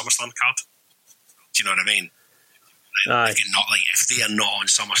SummerSlam card. Do you know what I mean? If they are not on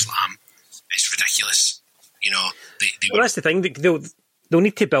SummerSlam, it's ridiculous. You know, well, that's the thing. They'll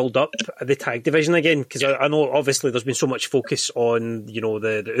need to build up the tag division again, because I know obviously there's been so much focus on, you know,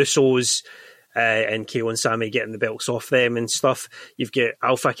 the Usos and KO and Sammy getting the belts off them and stuff. You've got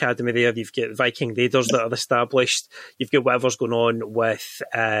Alpha Academy there. You've got Viking Raiders that are established. You've got whatever's going on with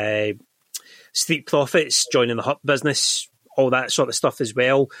Street Profits joining the Hut business. All that sort of stuff as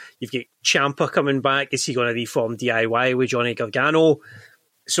well. You've got Ciampa coming back. Is he going to reform DIY with Johnny Gargano?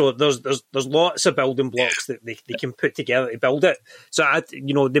 So there's lots of building blocks that they can put together to build it. So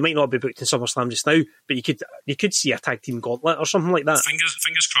they might not be booked in SummerSlam just now, but you could see a tag team gauntlet or something like that.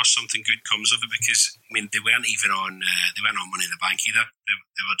 Fingers crossed something good comes of it, because I mean they weren't even on Money in the Bank either.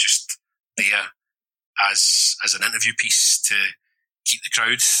 They were just there as an interview piece to keep the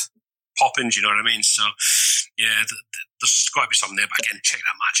crowd popping. Do you know what I mean? So yeah, there's got to be something there. But again, check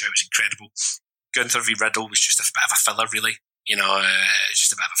that match out; it was incredible. Gunther v Riddle was just a bit of a filler, really. You know, it's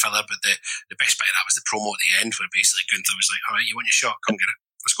just a bit of a filler, but the best bit of that was the promo at the end, where basically Gunther was like, all right, you want your shot? Come get it.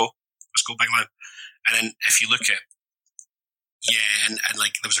 Let's go, big man. And then if you look at, and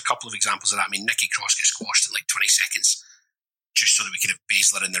like there was a couple of examples of that. I mean, Nikki Cross gets squashed in like 20 seconds just so that we could have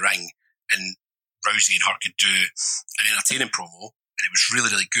Baszler in the ring. And Rousey and her could do an entertaining promo, and it was really,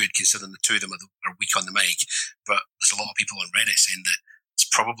 really good considering the two of them are weak on the mic. But there's a lot of people on Reddit saying that it's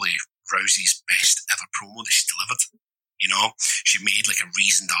probably Rousey's best ever promo that she delivered. You know, she made like a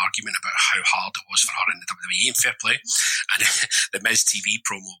reasoned argument about how hard it was for her in the WWE, and fair play. And the Miz TV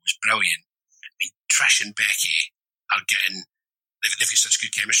promo was brilliant. I mean, Trish and Becky are getting, they've got such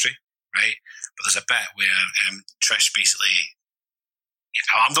good chemistry, right? But there's a bit where Trish basically,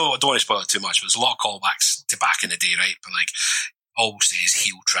 I don't want to spoil it too much, but there's a lot of callbacks to back in the day, right? But like, all we'll say is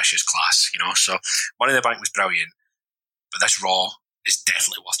heel Trish's class, you know? So Money in the Bank was brilliant, but this Raw is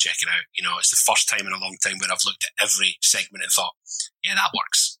definitely worth checking out. You know, it's the first time in a long time where I've looked at every segment and thought, yeah, that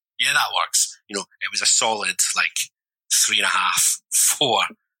works. Yeah, that works. You know, it was a solid, like, 3.5,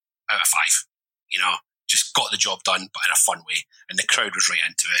 4 out of 5. You know, just got the job done, but in a fun way. And the crowd was right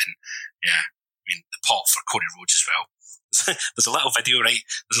into it. And yeah, I mean, the pop for Cody Rhodes as well. There's a little video, right?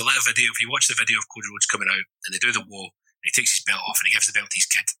 There's a little video. If you watch the video of Cody Rhodes coming out and they do the whoa, and he takes his belt off and he gives the belt to his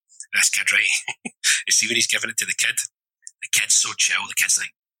kid. This kid, right? You see when he's giving it to the kid? The kid's so chill. The kid's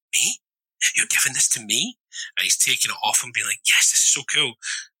like, me? You're giving this to me? And he's taking it off and being like, yes, this is so cool.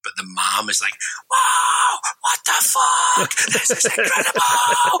 But the mom is like, wow, what the fuck? This is incredible.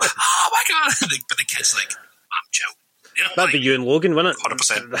 Oh my God. But the kid's like, I'm chill. You know, That'd be you and Logan, wouldn't it?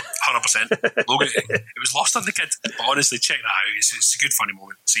 100%. 100%. Logan, it was lost on the kid. But honestly, check that out. It's a good, funny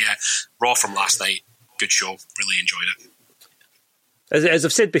moment. So yeah, Raw from last night. Good show. Really enjoyed it. As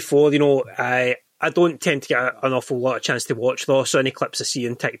I've said before, you know, I don't tend to get an awful lot of chance to watch Raw, so any clips I see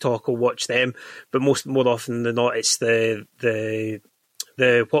on TikTok, I'll watch them. But more often than not, it's the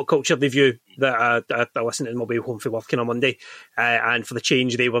What Culture review that I listen to on my way home from work on a Monday. And for the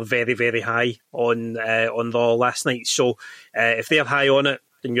change, they were very, very high on Raw last night. So if they're high on it,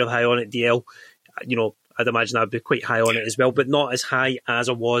 then you're high on it, DL. You know, I'd imagine I'd be quite high on it as well, but not as high as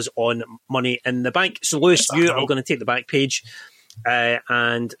I was on Money in the Bank. So, Lewis, you are going to take the back page.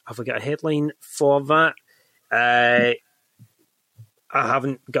 And have I got a headline for that? I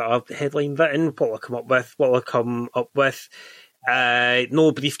haven't got a headline written. What will I come up with?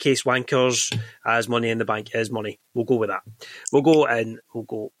 No briefcase wankers, as Money in the Bank is money. We'll go with that. We'll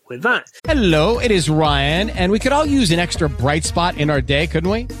go with that. Hello, it is Ryan, and we could all use an extra bright spot in our day, couldn't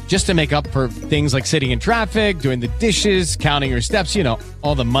we? Just to make up for things like sitting in traffic, doing the dishes, counting your steps, you know,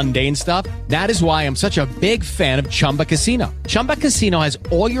 all the mundane stuff. That is why I'm such a big fan of Chumba Casino. Chumba Casino has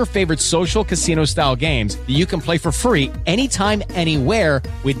all your favorite social casino-style games that you can play for free anytime, anywhere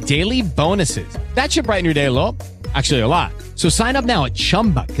with daily bonuses. That should brighten your day a little. Actually, a lot. So sign up now at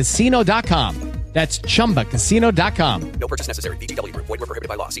ChumbaCasino.com. That's ChumbaCasino.com. No purchase necessary. VGW Group. Void where prohibited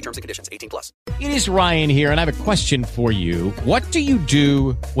by law. See terms and conditions. 18+. It is Ryan here, and I have a question for you. What do you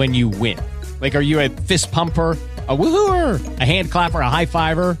do when you win? Like, are you a fist pumper, a woohooer, a hand clapper, a high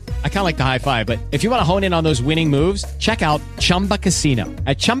fiver? I kind of like the high five, but if you want to hone in on those winning moves, check out Chumba Casino.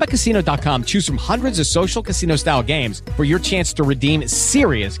 At ChumbaCasino.com, choose from hundreds of social casino-style games for your chance to redeem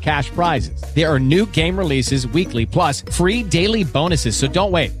serious cash prizes. There are new game releases weekly, plus free daily bonuses, so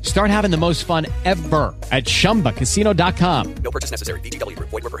don't wait. Start having the most fun ever at ChumbaCasino.com. No purchase necessary. VGW Group.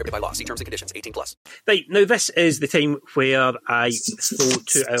 Void where prohibited by law. See terms and conditions. 18+. Right, now this is the time where I throw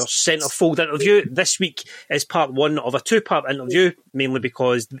to our centrefold interview. This week is part one of a two-part interview, mainly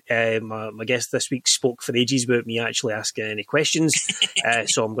because my guest this week spoke for ages without me actually asking any questions.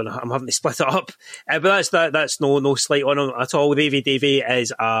 So I'm having to split it up. But that's no slight on him at all. Ravie Davie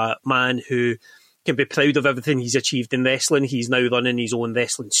is a man who can be proud of everything he's achieved in wrestling. He's now running his own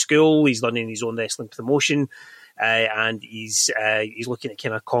wrestling school. He's running his own wrestling promotion, and he's looking to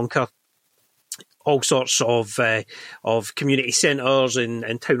kind of conquer all sorts of community centres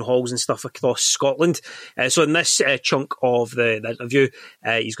and town halls and stuff across Scotland. So in this chunk of the interview,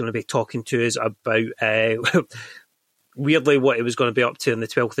 he's going to be talking to us about weirdly what he was going to be up to on the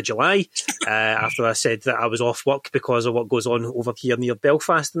 12th of July, after I said that I was off work because of what goes on over here near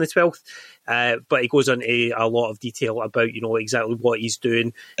Belfast on the 12th. But he goes into a lot of detail about, you know, exactly what he's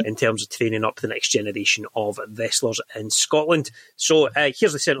doing in terms of training up the next generation of wrestlers in Scotland. So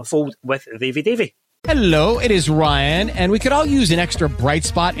here's the centrefold with Ravie Davie. Hello, it is Ryan, and we could all use an extra bright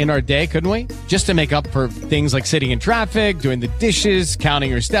spot in our day, couldn't we? Just to make up for things like sitting in traffic, doing the dishes, counting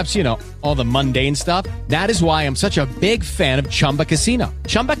your steps, you know, all the mundane stuff. That is why I'm such a big fan of Chumba Casino.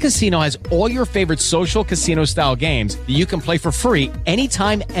 Chumba Casino has all your favorite social casino-style games that you can play for free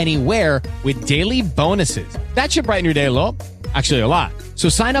anytime, anywhere with daily bonuses. That should brighten your day a little. Actually, a lot. So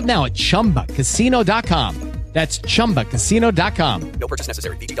sign up now at ChumbaCasino.com. That's ChumbaCasino.com. No purchase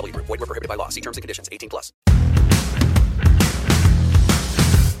necessary. VGW Group. Void where prohibited by law. See terms and conditions. 18+.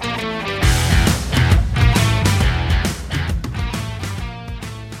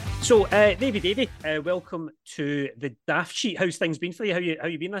 So, Ravie Davie, welcome to the Daft Sheet. How's things been for you? How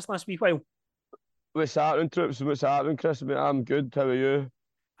you been this last wee while? What's happening, troops? What's happening, Chris? I'm good. How are you?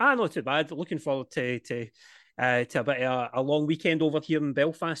 Not too bad. Looking forward to a bit of a long weekend over here in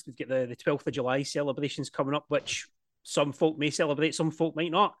Belfast. We've got the 12th of July celebrations coming up, which some folk may celebrate, some folk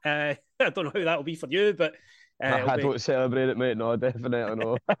might not. I don't know how that'll be for you, but I don't celebrate it, mate. No, definitely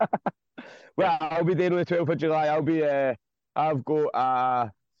no. Well, I'll be there on the 12th of July. I've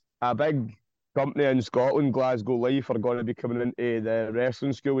got a big company in Scotland, Glasgow Life, are going to be coming into the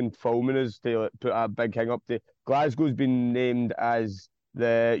wrestling school and filming us to put a big thing up. Glasgow's been named as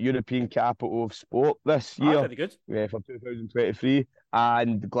the European Capital of Sport this year. Very good. For 2023.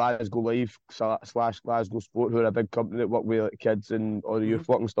 And Glasgow Life / Glasgow Sport, who are a big company that work with kids and all the youth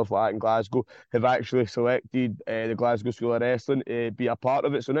work and stuff like that in Glasgow, have actually selected the Glasgow School of Wrestling to be a part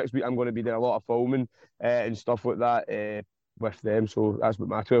of it. So next week I'm going to be doing a lot of filming and stuff like that with them. So that's what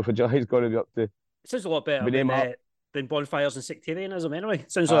my 12th of July is going to be up to. It sounds a lot better than bonfires and sectarianism anyway.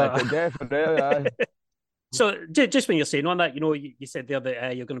 Sounds like definitely. So just when you're saying on that, you said there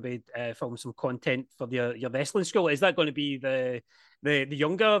that you're going to be filming some content for your wrestling school. Is that going to be the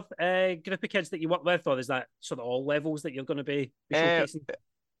younger group of kids that you work with, or is that sort of all levels that you're going to be showcasing?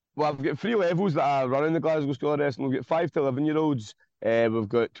 Well, I've got 3 levels that are running the Glasgow School of Wrestling. We've got 5 to 11-year-olds, we've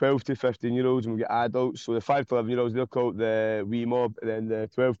got 12 to 15-year-olds, and we've got adults. So the 5 to 11-year-olds, they're called the wee mob, and then the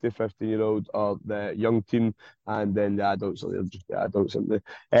 12 to 15-year-olds are the young team, and then the adults are just the adults, aren't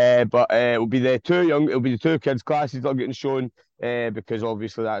they? But it'll be the 2 kids classes that are getting shown, because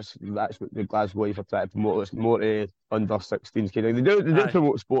obviously that's what the Glasgow Life are trying to promote. It's more under 16s kids. They do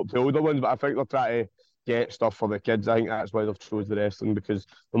promote sport to older ones, but I think they're trying to get stuff for the kids. I think that's why they've chose the wrestling, because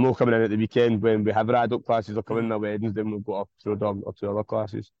they're not coming in at the weekend when we have our adult classes. They're coming in our weddings, then we'll go up to them or to other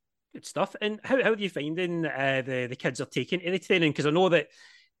classes. Good stuff. And how are you finding the kids are taking to the training? Because I know that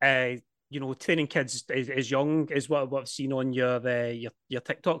training kids as young as what I've seen on your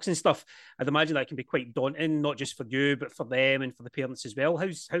TikToks and stuff. I'd imagine that can be quite daunting, not just for you, but for them and for the parents as well.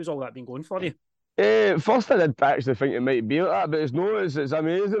 How's all that been going for you? First I did actually think it might be like that, but it's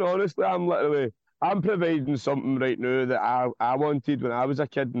amazing, honestly. I'm providing something right now that I wanted when I was a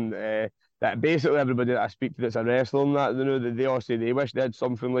kid, and that basically everybody that I speak to that's a wrestler and that, they all say they wish they had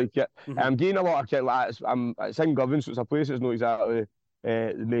something like it. I'm getting a lot of kids like that. It's in Govan, so it's a place that's not exactly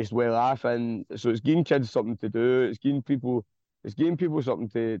the most well off, and so it's giving kids something to do. It's giving people something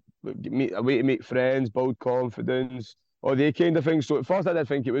to a way to make friends, build confidence, all the kind of things. So at first I did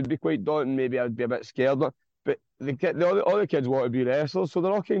think it would be quite daunting. Maybe I'd be a bit scared. But all the kids want to be wrestlers, so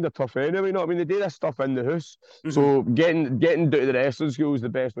they're all kind of tough anyway. You know what I mean? They do this stuff in the house. So getting down to the wrestling school is the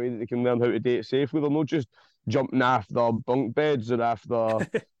best way that they can learn how to do it safely. They're not just jumping off their bunk beds or off their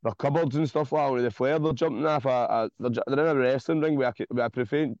cupboards and stuff like that, or the flare. They're jumping off they're in a wrestling ring with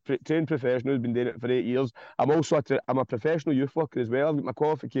a trained professional who's been doing it for 8 years. I'm a professional youth worker as well. I've got my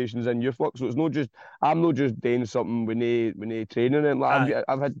qualifications in youth work, so it's not just I'm not just doing something with no training. And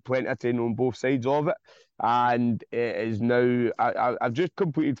I've had plenty of training on both sides of it. And it is now, I've just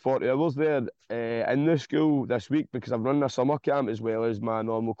completed 40 hours there in the school this week, because I've run a summer camp as well as my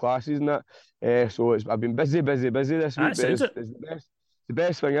normal classes and that. So I've been busy this week. It's the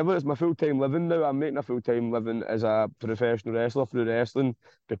best thing ever. It's my full-time living now. I'm making a full-time living as a professional wrestler through wrestling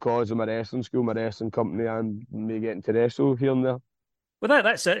because of my wrestling school, my wrestling company, and me getting to wrestle here and there. Well,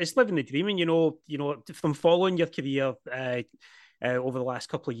 that's it. It's living the dream, and from following your career over the last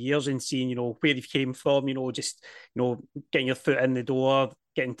couple of years and seeing, where you've came from, getting your foot in the door,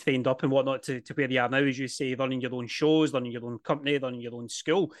 getting trained up and whatnot to where you are now, as you say, running your own shows, running your own company, running your own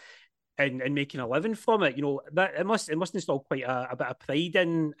school, and making a living from it. That it must instill quite a bit of pride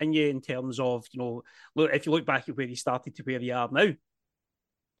in you in terms of, if you look back at where you started to where you are now.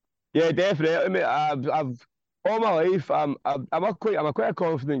 Yeah, definitely, mate. I've all my life, I'm quite a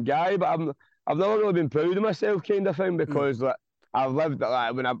confident guy, but I've never really been proud of myself, kind of thing, because I've lived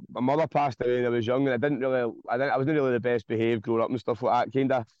like when my mother passed away when I was young, and I wasn't really the best behaved growing up and stuff like that.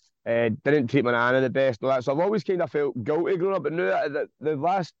 Kind of didn't treat my nana the best and all that. So I've always kind of felt guilty growing up. But now the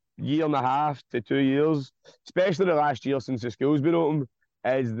last year and a half to 2 years, especially the last year since the school's been open,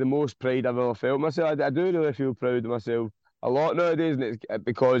 is the most pride I've ever felt myself. I do really feel proud of myself a lot nowadays, and it's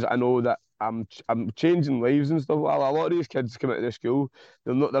because I know that I'm changing lives and stuff. A lot of these kids come out of the school,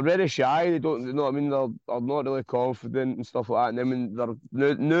 they're very shy. They don't, you know what I mean? They're not really confident and stuff like that. And then when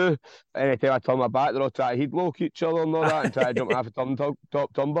they're new, anytime I turn my back, they're all trying to headlock each other and all that, and try to jump off a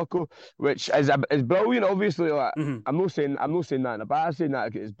top turnbuckle, which is brilliant. Obviously, like, I'm not saying that in a bad. I'm saying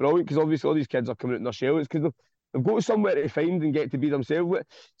that it's brilliant, because obviously all these kids are coming out in their shell. It's because they've got somewhere to find and get to be themselves.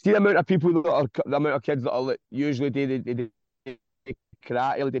 See the amount of people the amount of kids that are like, usually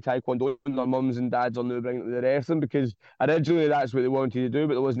karate, like the taekwondo, and their mums and dads are now bringing it to the wrestling, because originally that's what they wanted to do,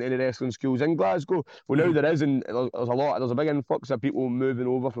 but there wasn't any wrestling schools in Glasgow. Well, now there is, and there's a big influx of people moving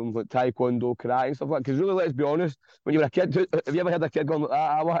over from like taekwondo, karate and stuff like that. Because really, let's be honest, when you were a kid, have you ever had a kid going like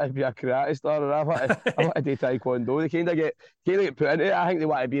that? I want to be a karate star, or I want to do taekwondo. They kind of get put into it. I think they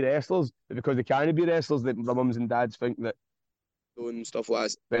want to be wrestlers, but because they can't be wrestlers, their mums and dads think that doing stuff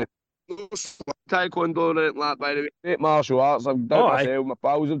like that. No taekwondo or anything like that, by the way. Great martial arts. I've done it myself. My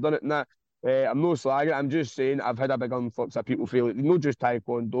pals have done it and that. I'm no slagging. I'm just saying I've had a big influx of people feel like not just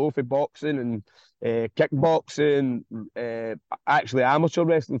taekwondo, for boxing and kickboxing, actually amateur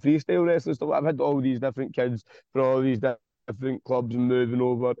wrestling, freestyle wrestling stuff. I've had all these different kids from all these different clubs moving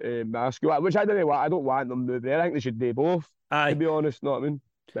over to my school, which I don't want. I don't want them moving there. I think they should do both. To be honest, know what I mean?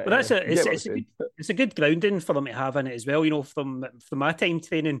 But, well, it's a good grounding for them to have in it as well. You know, from my time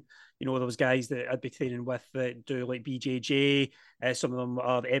training, you know, there was guys that I'd be training with that do like BJJ. Some of them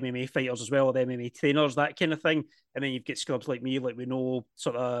are MMA fighters as well, or MMA trainers, that kind of thing. And then you've got scrubs like me, like we know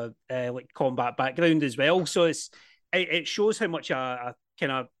sort of like combat background as well. So it shows how much a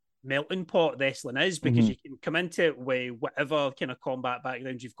kind of melting pot wrestling is, because you can come into it with whatever kind of combat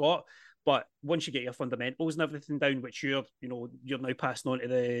background you've got. But once you get your fundamentals and everything down, which you're now passing on to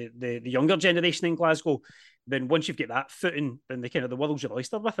the younger generation in Glasgow, then once you've got that footing, then the world's your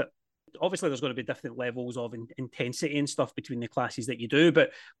oyster with it. Obviously, there's going to be different levels of intensity and stuff between the classes that you do, but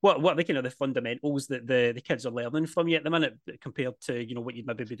what are the kind of the fundamentals that the kids are learning from you at the minute compared to, you know, what you'd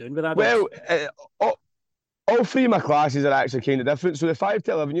maybe be doing with adults? Well, all three of my classes are actually kind of different. So the 5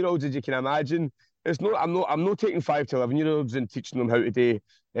 to 11-year-olds, as you can imagine, I'm not taking 5 to 11-year-olds and teaching them how to do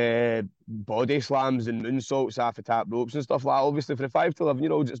body slams and moonsaults off the top ropes and stuff like that. Obviously, for the 5 to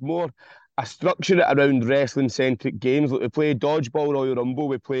 11-year-olds, it's more I structure it around wrestling-centric games. Like we play Dodgeball Royal Rumble,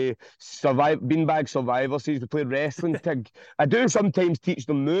 we play Beanbag Survivor Series, we play Wrestling Tig. I do sometimes teach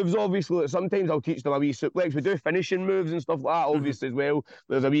them moves, obviously. Like sometimes I'll teach them a wee suplex. We do finishing moves and stuff like that, obviously, as well.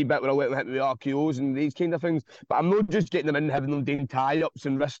 There's a wee bit where I'll let them hit me with RKOs and these kind of things. But I'm not just getting them in, having them doing tie-ups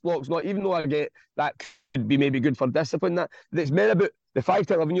and wrist locks. Not even though I get that could be maybe good for discipline. That's more about the 5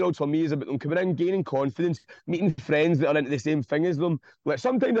 to 11-year-olds for me is about them coming in, gaining confidence, meeting friends that are into the same thing as them. Like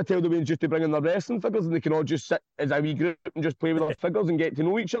sometimes I tell them just to bring in their wrestling figures and they can all just sit as a wee group and just play with their figures and get to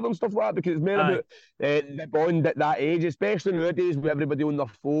know each other and stuff like that, because it's more about the bond at that age, especially nowadays with everybody on their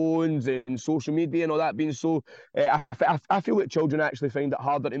phones and social media and all that being so. I feel that children actually find it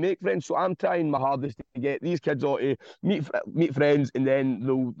harder to make friends, so I'm trying my hardest to get these kids all to meet friends, and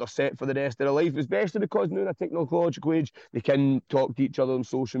then they're set for the rest of their life, especially because now in a technological age they can talk to each other on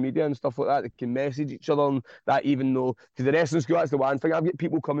social media and stuff like that. They can message each other on that, even though, because the wrestling school, that's the one thing. I've got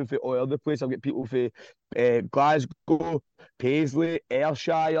people coming from all over the place. I've got people from Glasgow, Paisley,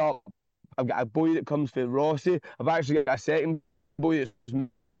 Ayrshire. I've got a boy that comes from Rossi. I've actually got a second boy that's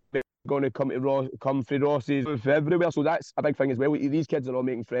going to come from Rossi's everywhere. So that's a big thing as well. These kids are all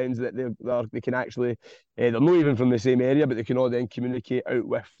making friends that they can actually, they're not even from the same area, but they can all then communicate out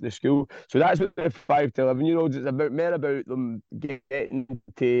with the school. So that's what the 5 to 11-year-olds, it's more about them getting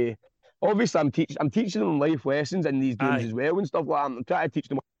to. Obviously, I'm teaching them life lessons in these games as well and stuff like that. I'm trying to teach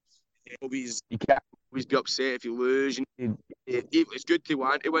them. You can't always be upset if you lose. It's good to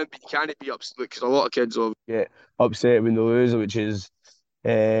want to win, but you can't be upset, because a lot of kids will get upset when they lose, which is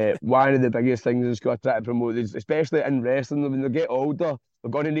one of the biggest things in school I try to promote, is especially in wrestling. When they get older,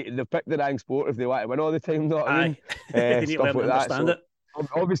 they're going to need to pick the wrong sport if they want to win all the time. Know what I mean? Stuff like that.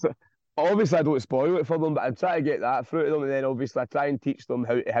 So, obviously, I don't spoil it for them, but I try to get that through to them, and then obviously I try and teach them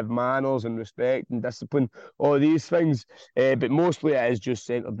how to have manners and respect and discipline, all these things. But mostly it is just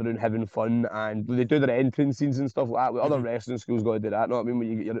centred around having fun, and they do their entrance scenes and stuff like that. With other wrestling schools got to do that, know what I mean, when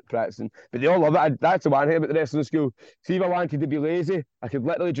you get your practicing. But they all love it. That's the one thing about the wrestling school. See, if I wanted to be lazy, I could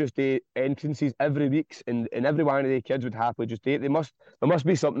literally just do entrances every week, and every one of the kids would happily just do it. There must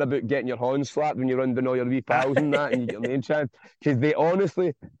be something about getting your horns slapped when you're running all your wee pals and that, and you get your name chant. Because they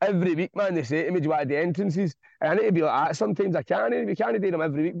honestly, every week, man, they say to me, do you want to do entrances? And I need to be like that. Sometimes I can't. We can't do them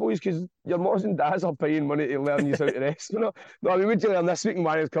every week, boys, because your mums and dads are paying money to learn you how to wrestle. No, I mean, would you learn this week and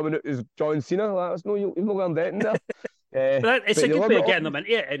one is coming out as John Cena? Like, no, you've not learned that in there. It's a good way of getting them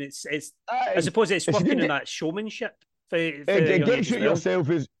into it, and it's I suppose it's working in that showmanship. It gets you yourself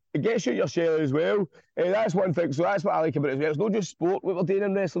as. It gets you yourself as well. That's one thing. So that's what I like about it as well. It's not just sport what we're doing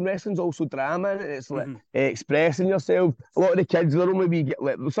in wrestling. Wrestling's also drama. It's like expressing yourself. A lot of the kids, they're only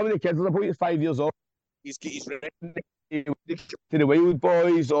some of the kids are about 5 years old. He's to the Wild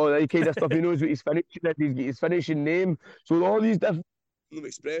Boys, or that kind of stuff. He knows what he's finishing. He's got his finishing name. So all these different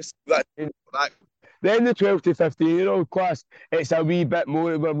express that. Then the 12 to 15-year-old class, it's a wee bit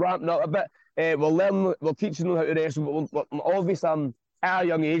more. We're ramping up a bit. We're teaching them how to wrestle, but obviously at a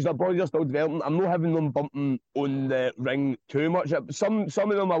young age, their bodies are still developing. I'm not having them bumping on the ring too much. Some of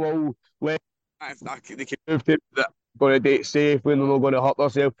them I will let if they can move to that going to date safe when they're not going to hurt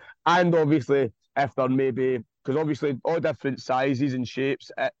themselves. And obviously, if they're maybe, because obviously all different sizes and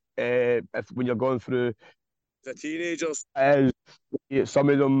shapes, if when you're going through the teenagers, some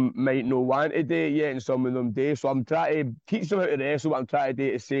of them might not want to date yet, and some of them do. So I'm trying to teach them how to wrestle, but I'm trying to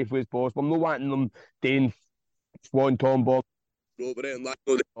date as safely as possible. I'm not wanting them doing swan tomb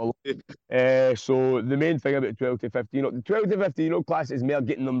so the main thing about 12 to 15, the 12 to 15 class is more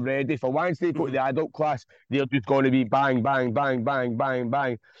getting them ready for once they go to the adult class. They're just going to be bang, bang, bang, bang, bang,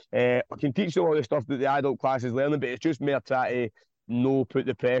 bang. I can teach them all the stuff that the adult class is learning, but it's just more trying to put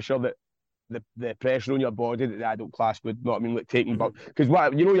the pressure that the pressure on your body that the adult class would, know what I mean, like taking bump. Because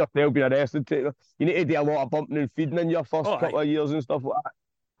what you know yourself being a wrestling trainer, you need to do a lot of bumping and feeding in your first couple of years and stuff like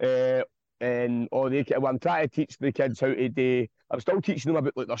that. And I'm trying to teach the kids how to do. I'm still teaching them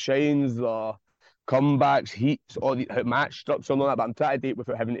about like their shines, their comebacks, heats, all the match structure and all that. But I'm trying to do it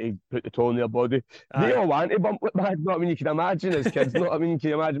without having to put the toe on their body. They all want to bump like mad. You know what I mean? You can imagine as kids. You know what I mean? Can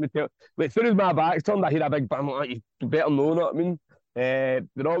you imagine me like as soon as my back's turned, I hear a big bam. Like, you better know what I mean? They're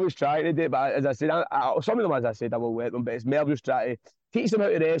always trying to do it, but as I said, some of them, as I said, I will let them. But it's more just trying to teach them how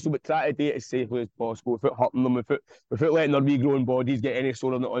to wrestle, but try to do it as safely as possible without hurting them, without letting their regrowing bodies get any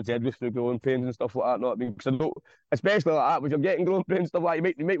sort of odds head with through growing pains and stuff like that. Know what I mean? Because I don't, especially like that, when you're getting growing pains and stuff like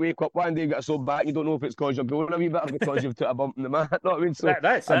that, you might wake up one day and get a sore back. You don't know if it's because you're growing a wee bit or because you've took a bump in the mat. Know what I mean? So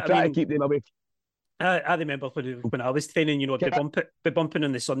I'm trying to keep them away. I remember when I was training, you know, be bumping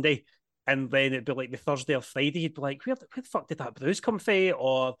on the Sunday. And then it'd be like the Thursday or Friday, you'd be like, where the fuck did that bruise come from?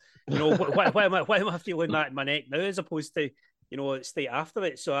 Or, you know, why am I feeling that in my neck now as opposed to, you know, stay after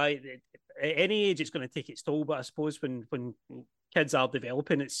it? So at any age, it's going to take its toll. But I suppose when kids are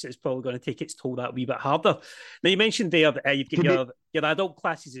developing, it's probably going to take its toll that wee bit harder. Now, you mentioned there you've got your adult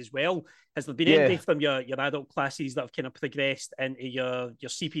classes as well. Has there been anything from your adult classes that have kind of progressed into your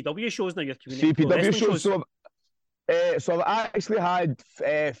CPW shows now, your community CPW shows? So I've actually had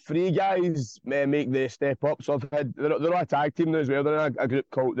 3 guys make the step up. So they're a tag team now as well. They're in a group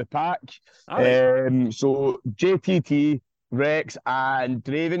called The Pack. So JTT, Rex and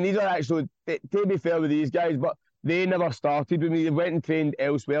Draven, these are actually, to be fair with these guys, but they never started with me. They went and trained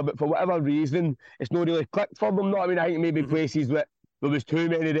elsewhere, but for whatever reason, it's not really clicked for them. I mean, I think maybe places that there was too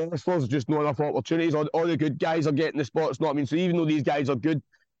many wrestlers, just not enough opportunities. All the good guys are getting the spots. Know what I mean? So even though these guys are good,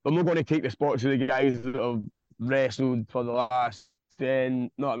 they're not going to take the spots of the guys that have wrestled for the last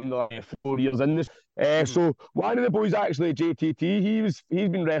 4 years in this. So one of the boys actually, JTT, he's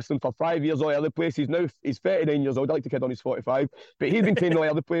been wrestling for 5 years all over the place. He's 39 years old. I like to kid on he's 45, but he's been training all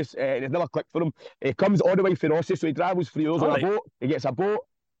over the place and it's never clicked for him. He comes all the way from Rossi, so he travels 3 hours on a boat. He gets a boat,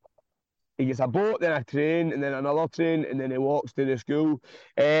 then a train, and then another train, and then he walks to the school.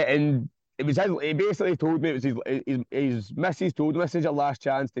 And it was he basically told me, it was his missus told him, this is your last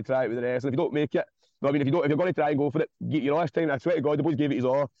chance to try it with the wrestling. If you don't make it, I mean, if you're going to try and go for it, get your last time. I swear to God, the boys gave it his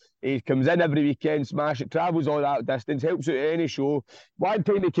all. He comes in every weekend, smash it, travels all that distance, helps out at any show. One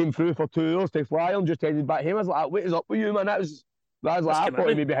time he came through for 2 hours to fly and just headed back home. I was like, what is up with you, man? I thought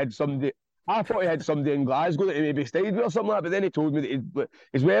he maybe had somebody. I thought he had somebody in Glasgow that he maybe stayed with or something like that. But then he told me that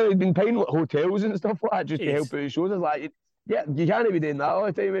he'd been paying like hotels and stuff like that just to help out his shows. I was like, yeah, you can't be doing that all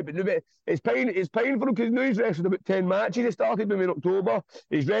the time, mate. But it's painful for him because now he's wrestled about 10 matches. He started with me in October.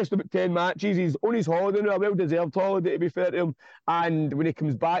 He's wrestled about 10 matches. He's on his holiday now, a well-deserved holiday to be fair to him. And when he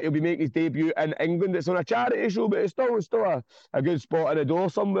comes back, he'll be making his debut in England. It's on a charity show, but it's still a good spot in the door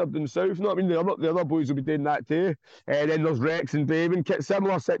somewhere down south. You know what I mean? The other boys will be doing that too. And then there's Rex and David,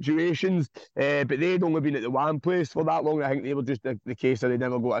 similar situations, but they'd only been at the one place for that long. I think they were just the case that they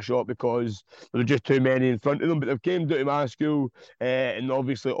never got a shot because there were just too many in front of them. But they've came down to my school, and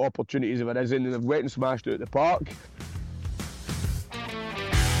obviously opportunities have arisen, and they've went and smashed it at the park.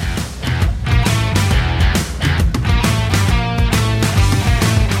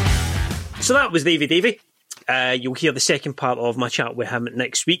 So that was Ravie Davie. You'll hear the second part of my chat with him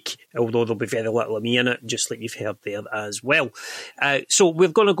next week, although there'll be very little of me in it, just like you've heard there as well. So we're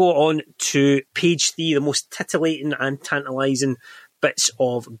going to go on to page 3, the most titillating and tantalising bits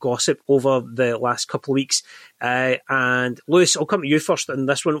of gossip over the last couple of weeks. And Lewis, I'll come to you first on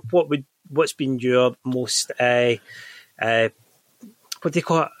this one. What's been your most what do you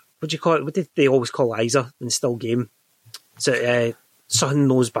call it? What did they always call Liza in Still Game? Is it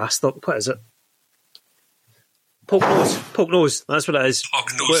Sun-Nosed Bastard? What is it? Poke nose. That's what it is.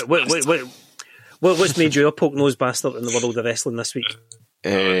 What's made you a poke-nosed bastard in the world of wrestling this week?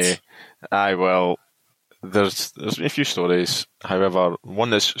 Well, there's been a few stories. However, one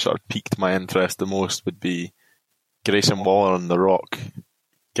that's sort of piqued my interest the most would be Grayson Waller and The Rock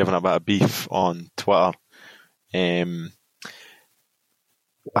giving a bit of beef on Twitter. I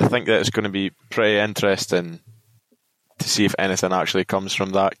think that it's going to be pretty interesting to see if anything actually comes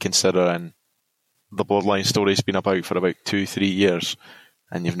from that, considering the Bloodline story's been about for about 2-3 years,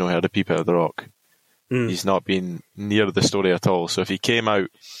 and you've not heard a peep out of The Rock. He's not been near the story at all. So if he came out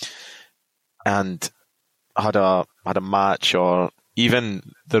and had a match, or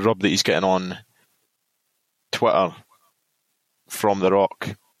even the rub that he's getting on Twitter from The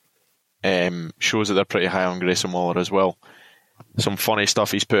Rock, shows that they're pretty high on Grayson Waller as well. Some funny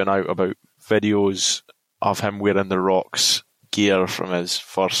stuff he's putting out about videos of him wearing The Rock's gear from his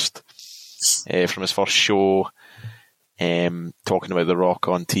first show, talking about The Rock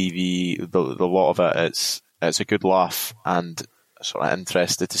on TV. The lot of it's a good laugh, and sort of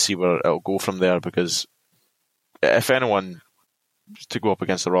interested to see where it'll go from there, because if anyone was to go up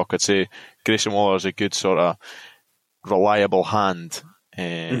against The Rock, I'd say Grayson Waller is a good sort of reliable hand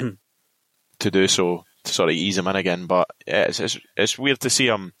to do so, to sort of ease him in again. But it's weird to see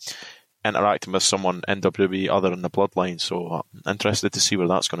him interacting with someone in WWE other than the Bloodline, so I'm interested to see where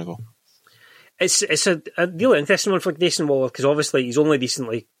that's going to go. It's a really interesting one for Grayson Waller, because obviously he's only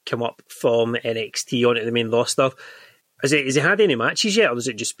recently come up from NXT onto the main roster. Has he had any matches yet, or has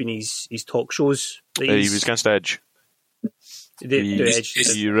it just been his talk shows? He was against Edge.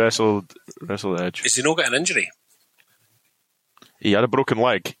 He wrestled Edge. Has he not got an injury? He had a broken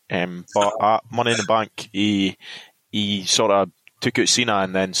leg, but at Money in the Bank, he sort of took out Cena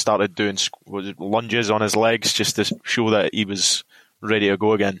and then started doing lunges on his legs just to show that he was ready to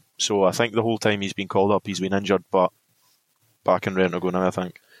go again. So I think the whole time he's been called up, he's been injured, but back and ready to go now, I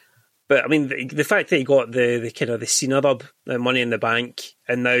think. But I mean, the fact that he got the kind of the Cena rub, the Money in the Bank,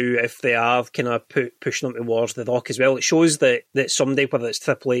 and now if they are kind of pushing him towards The Rock as well, it shows that somebody, whether it's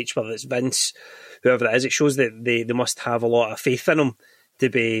Triple H, whether it's Vince, whoever it is, it shows that they must have a lot of faith in him to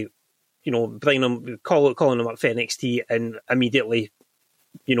be, bringing him, calling him up for NXT and immediately,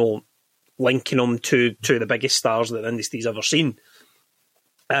 linking him to the biggest stars that the industry's ever seen.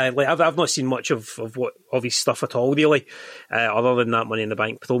 I've not seen much of his stuff at all, really, other than that Money in the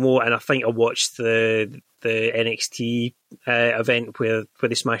Bank promo. And I think I watched the NXT event where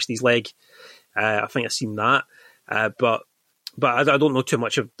they smashed his leg. I think I've seen that, but I don't know too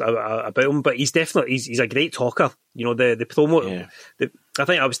much about him. But he's definitely he's a great talker. The promo. Yeah. I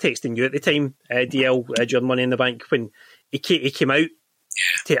think I was texting you at the time, DL, during Money in the Bank, when he came out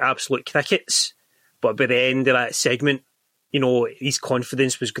to absolute crickets, but by the end of that segment, his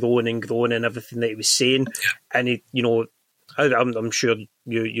confidence was growing and growing in everything that he was saying. And he, I'm sure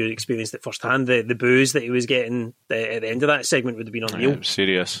you experienced it firsthand. The boos that he was getting at the end of that segment would have been unreal.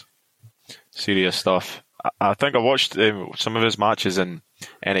 Yeah, serious stuff. I think I watched some of his matches in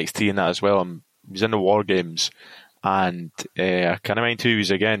NXT and that as well. He was in the War Games, and I can't mind who he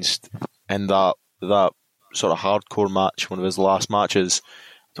was against in that sort of hardcore match, one of his last matches. I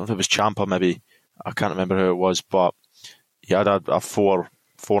don't know if it was Ciampa, maybe. I can't remember who it was, but he had a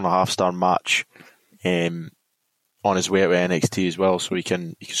 4.5 star match on his way out of NXT as well, so he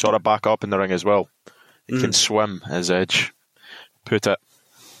can sort of back up in the ring as well. He can swim, as Edge put it.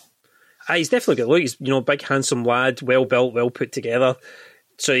 He's definitely good. He's big, handsome lad, well built, well put together.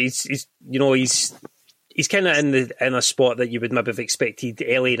 So he's kind of in a spot that you would maybe have expected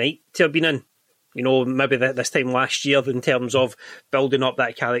LA Knight to have been in. Maybe this time last year, in terms of building up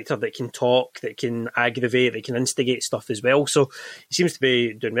that character that can talk, that can aggravate, that can instigate stuff as well. So he seems to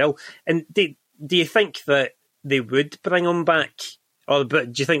be doing well. And do you think that they would bring him back? Or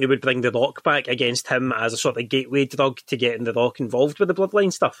do you think they would bring The Rock back against him as a sort of gateway drug to getting The Rock involved with the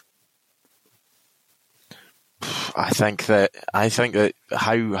Bloodline stuff? I think that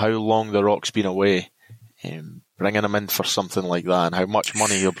how long The Rock's been away, bringing him in for something like that, and how much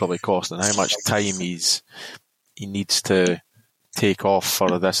money he'll probably cost, and how much time he needs to take off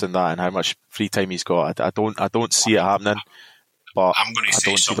for this and that, and how much free time he's got. I don't see it happening. But I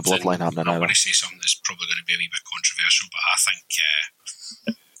don't see the Bloodline happening either. I'm going to say something that's probably going to be a wee bit controversial, but I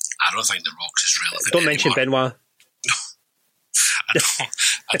don't think The Rock's is relevant. Don't mention Benoit. No,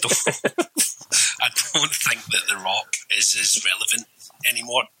 I don't think that The Rock is as relevant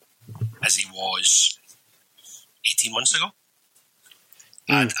anymore as he was 18 months ago.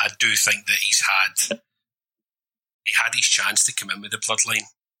 I do think that he had his chance to come in with the Bloodline,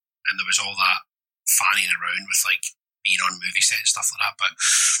 and there was all that fanning around with being on movie set and stuff like that, but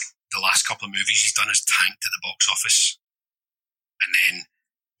the last couple of movies he's done has tanked at the box office. And then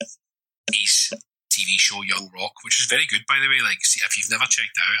his TV show Young Rock, which is very good, by the way. See, if you've never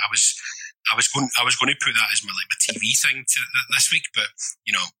checked it out, I was going to put that as my TV thing this week, but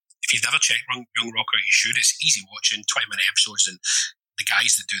if you've never checked Young Rock out, you should. It's easy watching, 20-minute episodes, and the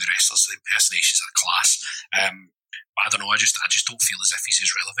guys that do the wrestlers, the impersonations are class. But I don't know, I just don't feel as if he's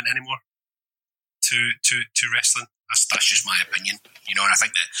as relevant anymore to wrestling. That's just my opinion, you know. And I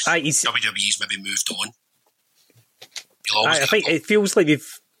think that WWE's maybe moved on. I think it feels like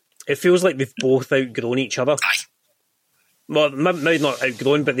they've both outgrown each other. Aye. Well, maybe not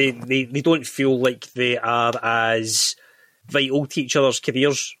outgrown, but they don't feel like they are as vital to each other's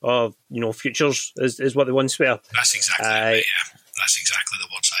careers or, you know, futures as what they once were. That's exactly right, yeah. That's exactly the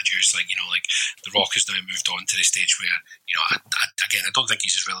words I'd use. Like, you know, like The Rock has now moved on to the stage where, you know, I don't think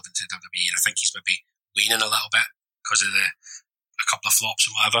he's as relevant to WWE, and I think he's maybe waning a little bit because of a couple of flops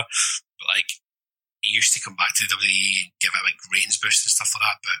and whatever. But like, he used to come back to WWE and give it like ratings boost and stuff like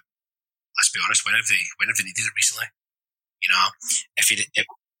that. But let's be honest, when have they needed it recently? You know, I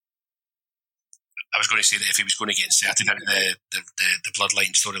was going to say that if he was going to get inserted into the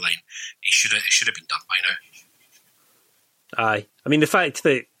Bloodline storyline, it should have been done by now. Aye. I mean, the fact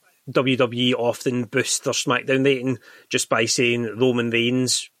that WWE often boosts their SmackDown rating just by saying Roman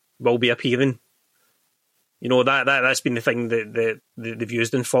Reigns will be appearing. You know, that's been the thing that they've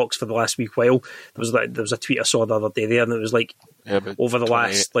used in Fox for the last week while. There was a tweet I saw the other day there, and it was like, over the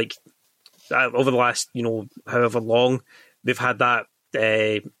last, you know, however long, they've had that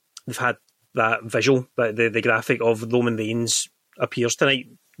visual, the graphic of Roman Reigns appears tonight.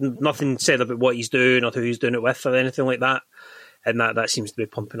 Nothing said about what he's doing or who he's doing it with or anything like that. And that seems to be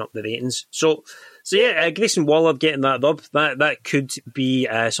pumping up the ratings. So yeah, Grayson Waller getting that rub, that could be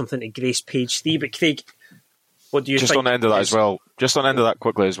something to grace page 3. But Craig, what do you think? Just on the end of that as well. Just on the end of that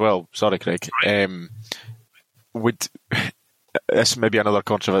quickly as well. Sorry, Craig. Would this may be another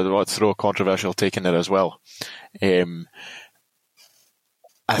controversial? Throw a controversial take in there as well. I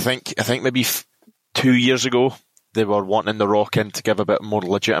think maybe 2 years ago they were wanting The Rock in to give a bit more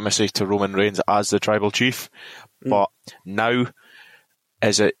legitimacy to Roman Reigns as the tribal chief. But now,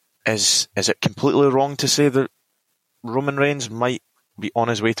 is it completely wrong to say that Roman Reigns might be on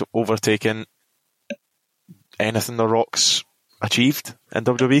his way to overtaking anything The Rock's achieved in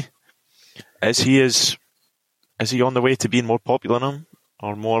WWE? Is he on the way to being more popular now,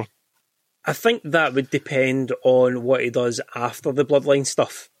 or more? I think that would depend on what he does after the Bloodline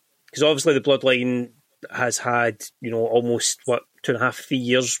stuff, because obviously the Bloodline has had, you know, almost 2.5, 3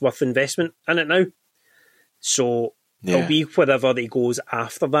 years worth of investment in it now. So it'll be whatever he goes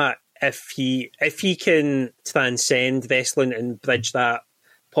after that. If he can transcend wrestling and bridge that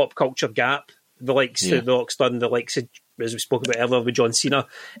pop culture gap, the likes of The Rock's done, the likes of, as we spoke about earlier with John Cena,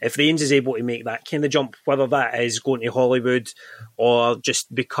 if Reigns is able to make that kind of jump, whether that is going to Hollywood or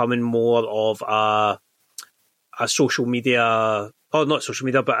just becoming more of a social media, or not social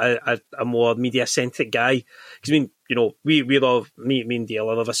media, but a more media-centric guy. Because, I mean, you know, we're all, me and Dale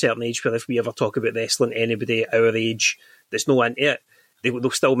are of a certain age where if we ever talk about wrestling, anybody our age that's no into it,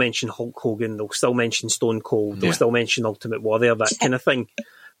 they'll still mention Hulk Hogan, they'll still mention Stone Cold, they'll still mention Ultimate Warrior, that kind of thing.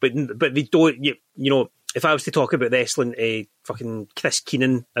 But they don't, you know, if I was to talk about wrestling to fucking Chris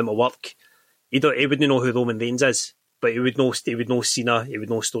Keenan at my work, he wouldn't know who Roman Reigns is, but he would know Cena, he would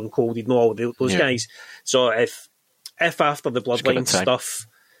know Stone Cold, he'd know all those guys. So if after the Bloodline stuff,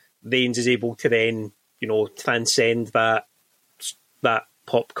 Reigns is able to then, you know, transcend that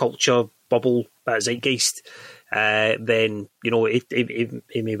pop culture bubble, that zeitgeist, then, you know, he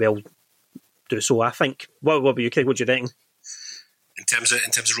may well do so, I think. What about you, Craig? What do you think? In terms of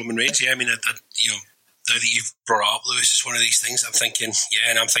Roman Reigns, yeah, I mean, you know, now that you've brought it up, Lewis, it's one of these things. I'm thinking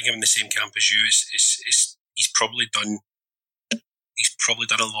in the same camp as you. He's probably done a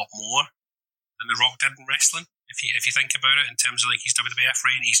lot more than The Rock did in wrestling. If you think about it, in terms of like his WWF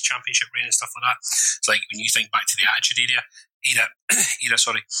reign, his championship reign and stuff like that, it's like when you think back to the Attitude Era,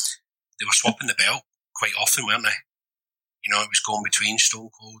 they were swapping the belt quite often, weren't they? You know, it was going between Stone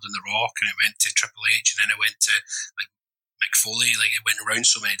Cold and The Rock, and it went to Triple H, and then it went to like Mick Foley. Like, it went around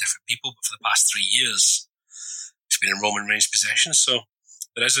so many different people. But for the past 3 years, it's been in Roman Reigns' possession. So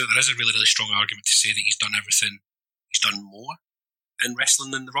there is a really, really strong argument to say that he's done everything. He's done more in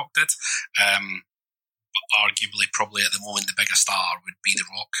wrestling than The Rock did. But arguably, probably at the moment, the bigger star would be The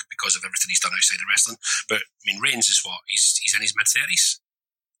Rock because of everything he's done outside of wrestling. But I mean, Reigns is what? He's in his mid-30s.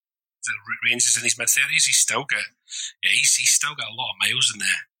 Reigns is in his mid-30s. He's still got a lot of miles in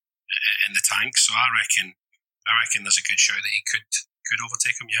the tank. So I reckon there's a good show that he could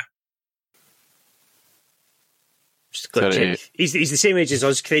overtake him. Yeah. Just got to check. He's the same age as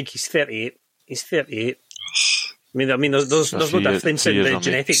us, Craig. He's 38. I mean, there's no difference in the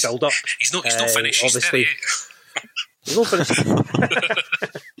genetic build-up. He's not finished. Obviously, he's not finished.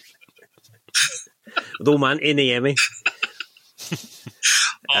 Though, man, in the Emmy.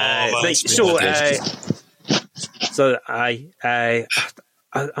 right, so I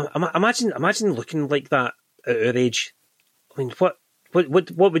imagine looking like that at our age. I mean, what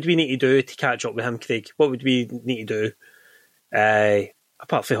would we need to do to catch up with him, Craig? What would we need to do?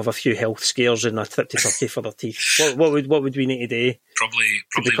 Apart from have a few health scares and a trip to Turkey for their teeth, what would we need to do? Probably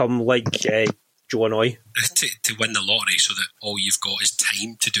to become like Joe Annoy? To win the lottery, so that all you've got is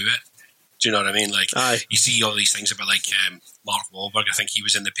time to do it. Do you know what I mean? Like, you see all these things about, like, Mark Wahlberg. I think he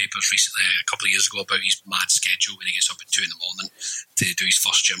was in the papers recently, a couple of years ago, about his mad schedule when he gets up at 2 a.m. to do his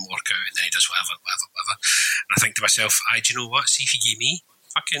first gym workout, and then he does whatever. And I think to myself, do you know what? See if you gave me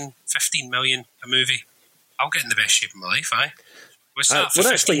fucking 15 million a movie, I'll get in the best shape of my life, What's that for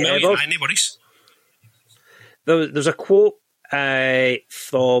 15 million? No worries. There's a quote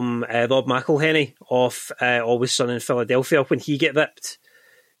from Rob McElhenney of Always Sunny in Philadelphia when he get ripped.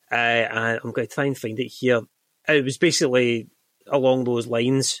 And I'm going to try and find it here. It was basically along those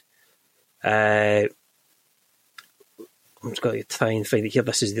lines. I'm just going to try and find it here.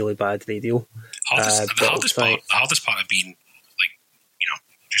 This is really bad radio. The hardest part of being, like,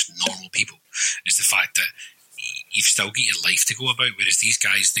 just normal people is the fact that you've still got your life to go about, whereas these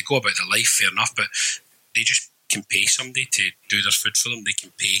guys, they go about their life, fair enough, but they just can pay somebody to do their food for them. They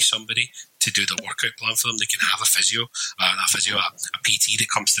can pay somebody to do their workout plan for them. They can have a a PT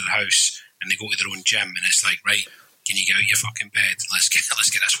that comes to the house, and they go to their own gym, and it's like, right, can you get out your fucking bed? Let's get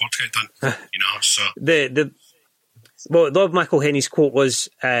this workout done. So Rob McElhenney's quote was,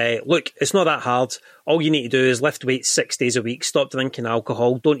 look, it's not that hard. All you need to do is lift weights 6 days a week, stop drinking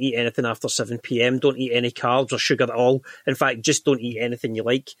alcohol, don't eat anything after 7 p.m, don't eat any carbs or sugar at all. In fact, just don't eat anything you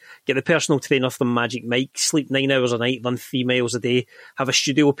like. Get the personal trainer from Magic Mike, sleep 9 hours a night, run 3 miles a day, have a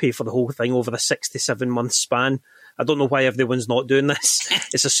studio pay for the whole thing over a 6 to 7 month span. I don't know why everyone's not doing this.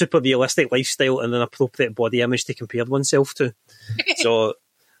 It's a super realistic lifestyle and an appropriate body image to compare oneself to.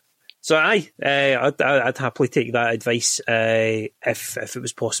 So I'd happily take that advice if it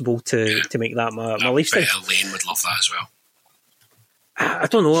was possible to make that my lifestyle. Elaine would love that as well. I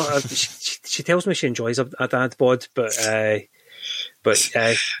don't know. She tells me she enjoys a dad bod, but it's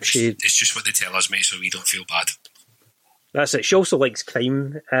just what they tell us, mate, so we don't feel bad. That's it. She also likes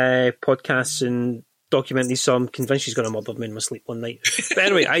crime podcasts and documentaries, so I'm convinced she's going to murder me in my sleep one night. But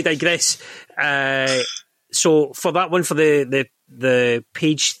anyway, I digress. So for that one, for the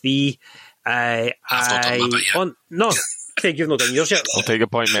page 3, I've not done that bit yet. No, Craig, you've not done yours yet. I'll take a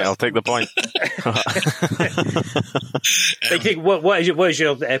point, mate. I'll take the point. Craig, what is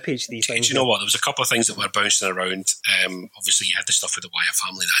your page 3 thing? Do you know what? There was a couple of things that were bouncing around. Obviously, you had the stuff with the Wyatt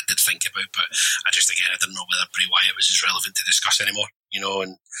family that I did think about, but I didn't know whether Bray Wyatt was as relevant to discuss anymore.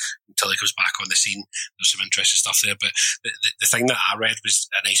 And until he goes back on the scene, there's some interesting stuff there. But the thing that I read was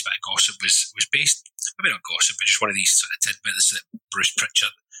a nice bit of gossip. Was based, maybe not gossip, but just one of these sort of tidbits that Bruce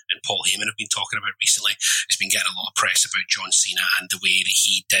Pritchard and Paul Heyman have been talking about recently. It's been getting a lot of press about John Cena and the way that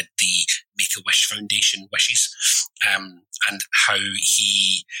he did the Make-A-Wish Foundation wishes, and how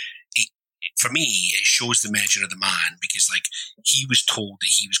he, for me, it shows the measure of the man, because, like, he was told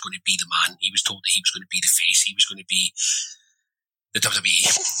that he was going to be the man. He was told that he was going to be the face. He was going to be the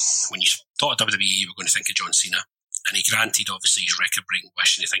WWE. When you thought of WWE, you were going to think of John Cena. And he granted, obviously, his record-breaking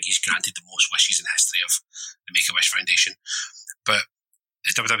wish, and I think he's granted the most wishes in history of the Make-A-Wish Foundation. But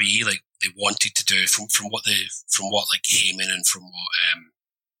the WWE, like, they wanted to do, from what Heyman and from what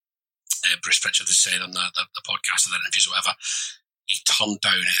Bruce Pritchard has said on the podcast or the interviews or whatever, he turned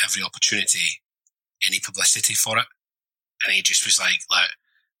down at every opportunity any publicity for it. And he just was like,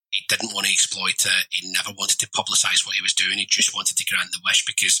 he didn't want to exploit it. He never wanted to publicise what he was doing. He just wanted to grant the wish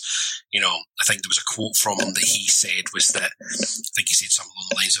because, I think there was a quote from him that he said was that, I think he said something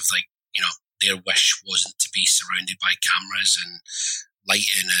along the lines of, like, their wish wasn't to be surrounded by cameras and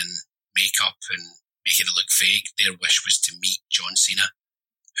lighting and makeup and making it look fake. Their wish was to meet John Cena,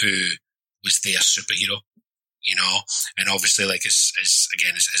 who was their superhero, and obviously, like, as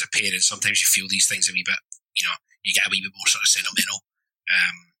a parent, sometimes you feel these things a wee bit, you get a wee bit more sort of sentimental,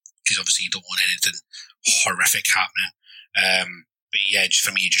 because obviously you don't want anything horrific happening. But yeah, just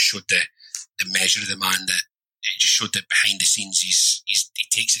for me, it just showed the measure of the man, that it just showed that behind the scenes he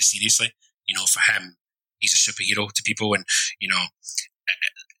takes it seriously. For him, he's a superhero to people, and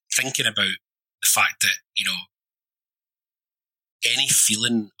thinking about the fact that any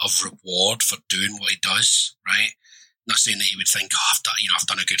feeling of reward for doing what he does, right? Not saying that he would think, I've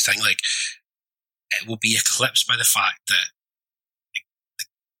done a good thing. Like, it will be eclipsed by the fact that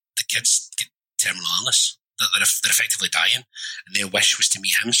the kids get terminal illness, that they're effectively dying, and their wish was to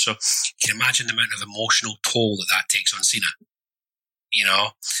meet him. So you can imagine the amount of emotional toll that takes on Cena.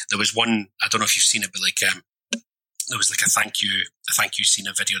 There was one, I don't know if you've seen it, but like, there was like a thank you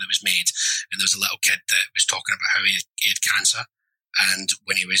Cena video that was made, and there was a little kid that was talking about how he had cancer, and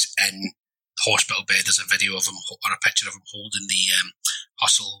when he was in the hospital bed, there's a video of him or a picture of him holding the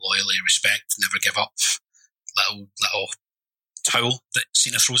hustle, loyalty, respect, never give up little towel that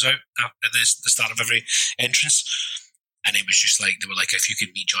Cena throws out at the start of every entrance. And it was just like, they were like, if you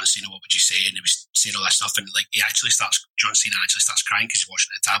could meet John Cena, what would you say? And he was saying all that stuff. And like, John Cena actually starts crying because he's watching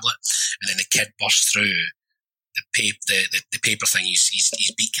the tablet. And then the kid bursts through the paper thing. He's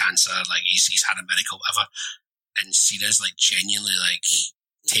beat cancer. Like he's had a miracle, whatever. And Cena's like genuinely like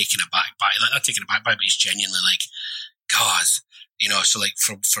taken aback by it. Like not taken aback by it, but he's genuinely like, God, you know, so like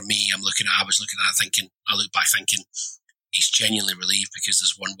for me, I was looking at that thinking, I look back thinking, he's genuinely relieved because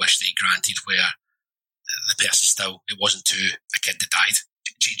there's one wish that he granted where the person still, it wasn't to a kid that died.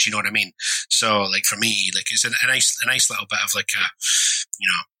 Do you know what I mean? So, like, for me, like, it's a nice little bit of, like, you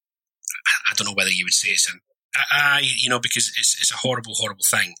know, I don't know whether you would say it's you know, because it's a horrible, horrible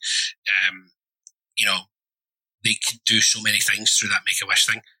thing. You know, they could do so many things through that Make-A-Wish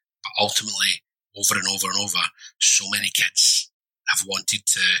thing, but ultimately, over and over and over, so many kids have wanted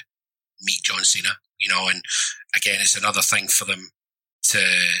to meet John Cena, you know, and again, it's another thing for them to,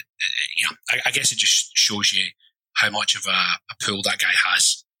 you know, I guess it just shows you how much of a pull that guy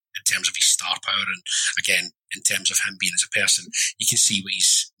has in terms of his star power. And again, in terms of him being as a person, you can see what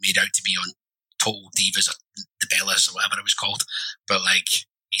he's made out to be on Total Divas or the Bellas or whatever it was called. But like,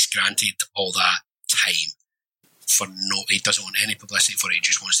 he's granted all that time for he doesn't want any publicity for it. He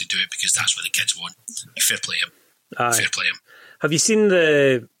just wants to do it because that's what the kids want. Fair play him. Fair play him. Have you seen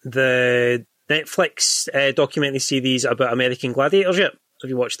the Netflix documentary series about American Gladiators yet? Have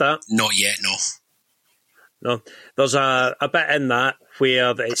you watched that? Not yet, no. No. There's a bit in that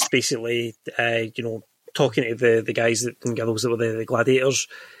where it's basically, you know, talking to the guys and girls that were the gladiators.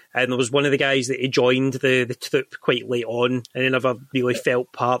 And there was one of the guys that he joined the troupe quite late on and he never really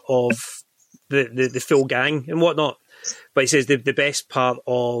felt part of the full gang and whatnot. But he says the best part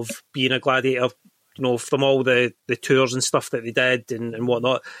of being a gladiator, you know, from all the tours and stuff that they did and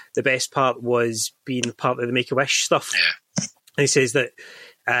whatnot, the best part was being part of the Make-A-Wish stuff. Yeah. And he says that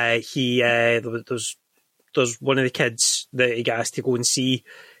there's one of the kids that he got asked to go and see,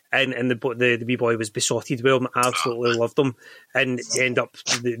 and the wee boy was besotted with him, absolutely loved him, and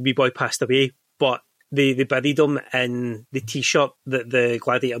the wee boy passed away, but they buried him in the T-shirt that the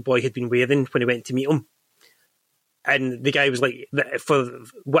gladiator boy had been wearing when he went to meet him. And the guy was like, for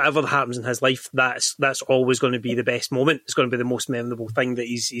whatever happens in his life, that's always going to be the best moment. It's going to be the most memorable thing that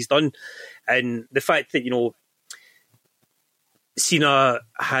he's done. And the fact that, you know, Cena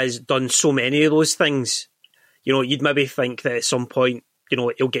has done so many of those things, you know, you'd maybe think that at some point, you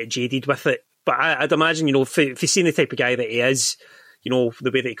know, he'll get jaded with it. But I'd imagine, you know, if you've seen the type of guy that he is, you know,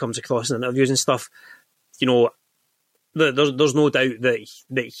 the way that he comes across in interviews and stuff, you know, there's no doubt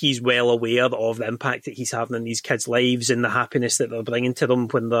that he's well aware of the impact that he's having in these kids' lives and the happiness that they're bringing to them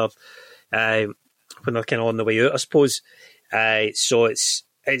when they're kind of on the way out, I suppose. So it's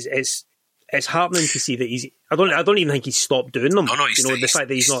heartening to see that he's. I don't even think he's stopped doing them. No, you know, the fact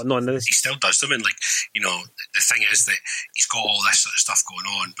that he's not on this. He still does them, and like, you know, the thing is that he's got all this sort of stuff going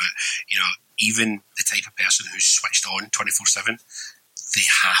on, but you know, even the type of person who's switched on 24/7. They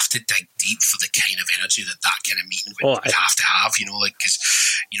have to dig deep for the kind of energy that kind of meeting would have to have, you know, like, because,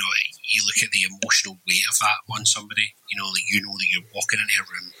 you know, you look at the emotional weight of that on somebody, you know that you're walking into a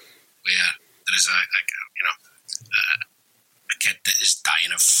room where there is a kid that is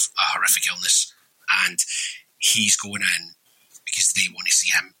dying of a horrific illness, and he's going in because they want to see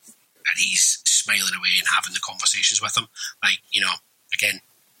him, and he's smiling away and having the conversations with them. Like, you know, again,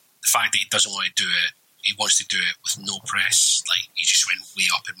 the fact that he doesn't want to do it, he wants to do it with no press. Like, he just went way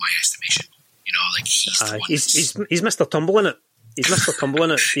up in my estimation. You know, like, he's the one. He's Mr. Tumble in it. He's Mr. Tumble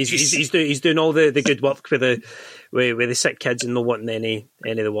in it. He's doing all the good work with the sick kids and not wanting any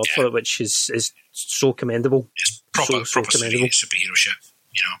of the work for it, which is so commendable. It's proper commendable superhero shit.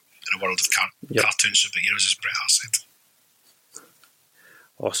 You know, in a world of cartoon superheroes, as Bret Hart said.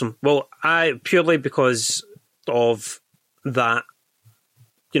 Awesome. Well, purely because of that,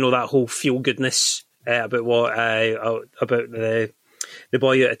 you know, that whole feel goodness. About what about the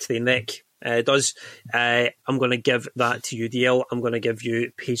boy out of train wreck does. I'm going to give that to you, DL. I'm going to give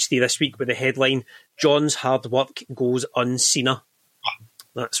you page 3 this week with the headline: John's hard work goes unseen.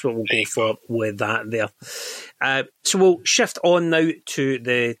 That's what we'll go for with that there. So we'll shift on now to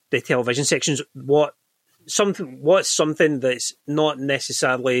the television sections. What's something that's not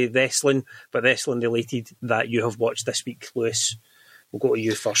necessarily wrestling, but wrestling related that you have watched this week, Lewis? We'll go to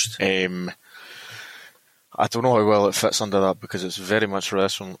you first. I don't know how well it fits under that because it's very much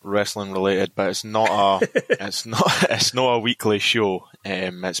wrestling related, but it's not a it's not a weekly show.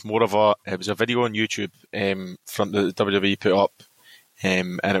 It's more of it was a video on YouTube from the WWE put up,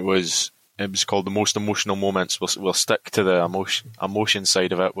 and it was called the most emotional moments. We'll stick to the emotion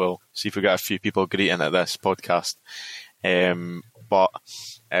side of it. We'll see if we get a few people greeting at this podcast. But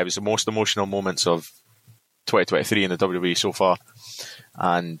it was the most emotional moments of 2023 in the WWE so far.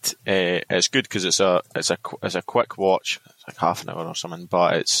 And it's good because it's a quick watch. It's like half an hour or something,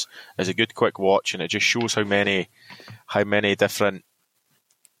 but it's a good quick watch, and it just shows how many different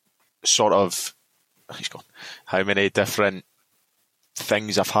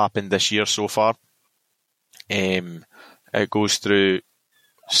things have happened this year so far. It goes through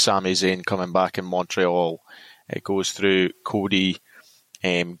Sami Zayn coming back in Montreal. It goes through Cody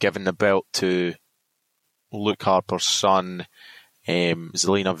giving the belt to Luke Harper's son.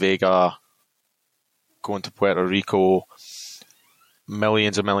 Zelina Vega going to Puerto Rico,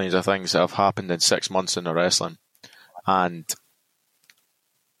 millions and millions of things that have happened in 6 months in the wrestling, and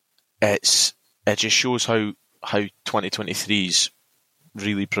it just shows how 2023's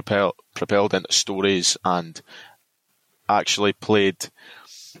really propelled into stories and actually played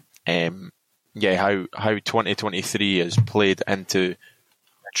how 2023 has played into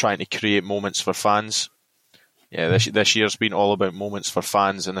trying to create moments for fans. Yeah, this year's been all about moments for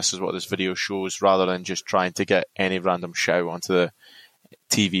fans, and this is what this video shows, rather than just trying to get any random shout onto the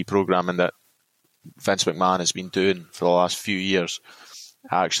TV programming that Vince McMahon has been doing for the last few years.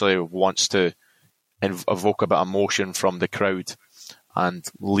 It actually wants to evoke a bit of emotion from the crowd and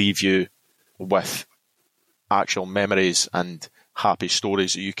leave you with actual memories and happy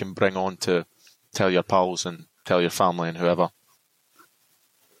stories that you can bring on to tell your pals and tell your family and whoever.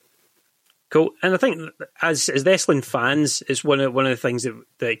 Cool, and I think as wrestling fans, it's one of the things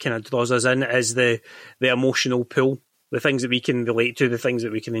that kind of draws us in is the emotional pull, the things that we can relate to, the things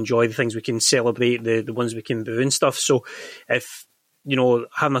that we can enjoy, the things we can celebrate, the ones we can boo and stuff. So, if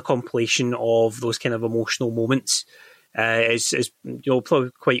having a compilation of those kind of emotional moments is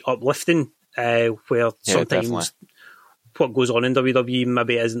probably quite uplifting. Where sometimes definitely. What goes on in WWE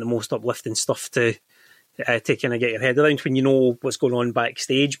maybe isn't the most uplifting stuff to kind of get your head around when you know what's going on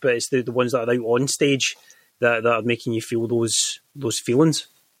backstage, but it's the ones that are out on stage that are making you feel those feelings.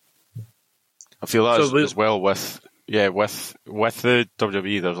 I feel that as well with the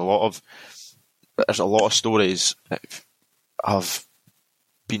WWE. There's a lot of stories that have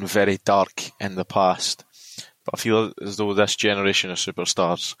been very dark in the past, but I feel as though this generation of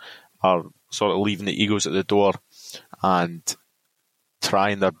superstars are sort of leaving the egos at the door and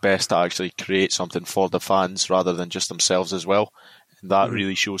trying their best to actually create something for the fans rather than just themselves as well. And that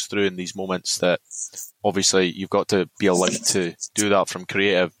really shows through in these moments that obviously you've got to be allowed to do that from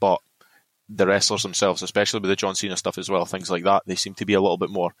creative, but the wrestlers themselves, especially with the John Cena stuff as well, things like that, they seem to be a little bit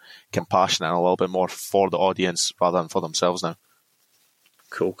more compassionate and a little bit more for the audience rather than for themselves now.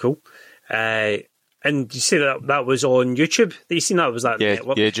 Cool. And you say that was on YouTube? That you seen that? Was that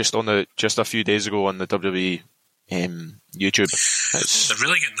network? Yeah, just a few days ago on the WWE YouTube. They're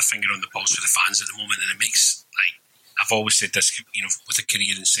really getting the finger on the pulse for the fans at the moment, and it makes, like, I've always said this, with a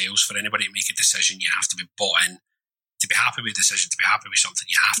career in sales, for anybody to make a decision, you have to be bought in. To be happy with a decision, to be happy with something,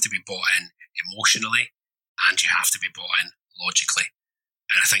 you have to be bought in emotionally, and you have to be bought in logically.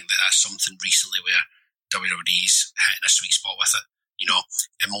 And I think that's something recently where WWE's hitting a sweet spot with it.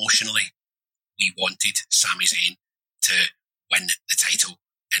 Emotionally, we wanted Sami Zayn to win the title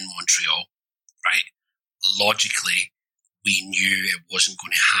in Montreal, right? Logically, we knew it wasn't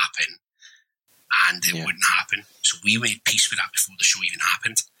going to happen, and it wouldn't happen. So we made peace with that before the show even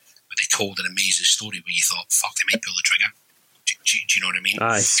happened. But they told an amazing story where you thought, fuck, they might pull the trigger. Do you know what I mean?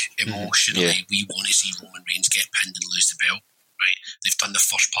 Aye. Emotionally, we want to see Roman Reigns get pinned and lose the belt, right? They've done the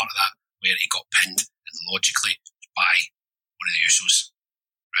first part of that where he got pinned, and logically by one of the Usos,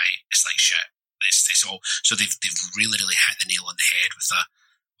 right? It's like shit. It's all. So they've really hit the nail on the head with a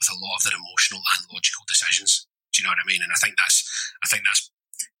lot of their emotional and logical decisions. Do you know what I mean? And I think that's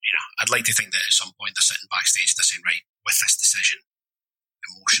I'd like to think that at some point they're sitting backstage, they're saying, right, with this decision,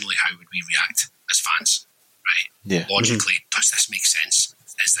 emotionally, how would we react as fans, right? Yeah. Logically, does this make sense?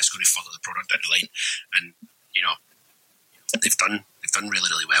 Is this going to further the product down the line? And they've done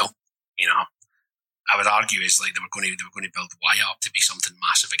really, really well. I would argue is like they were going to build Wyatt up to be something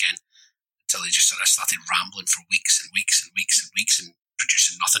massive again, until they just sort of started rambling for weeks and weeks and weeks and weeks and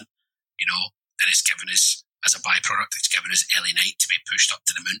producing nothing, and it's given us, as a byproduct, it's given us LA Knight to be pushed up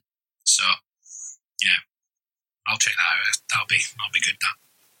to the moon. So, yeah, I'll check that out. That'll be good, that.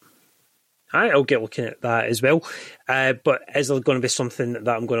 I'll get looking at that as well. But is there going to be something that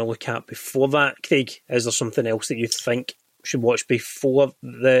I'm going to look at before that, Craig? Is there something else that you think we should watch before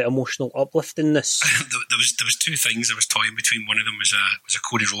the emotional upliftingness? there was two things I was toying between. One of them was a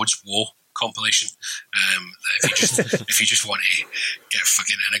Cody Rhodes Woe compilation. If you just want to get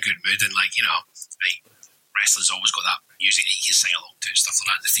fucking in a good mood, and like wrestlers always got that music that you can sing along to and stuff like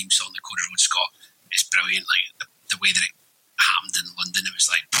that. The theme song that Cody Rhodes got is brilliant. Like the way that it happened in London, it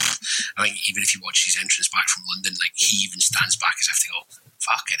was like, I think even if you watch his entrance back from London, like he even stands back as if to go,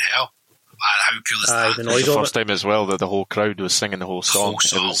 fucking hell, how cool is that? It was the first time as well that the whole crowd was singing the whole song.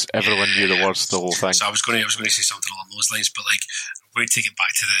 It was everyone knew the words to the whole thing. So I was going to say something along those lines, but like I'm going to take it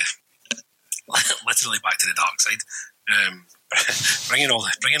back to literally back to the dark side. Bringing all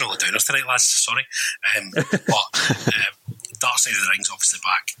the downers tonight, lads. Sorry, but Dark Side of the Ring's obviously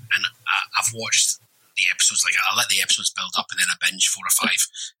back, and I've watched the episodes. Like I let the episodes build up, and then I binge 4 or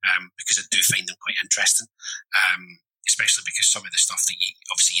 5 because I do find them quite interesting. Especially because some of the stuff that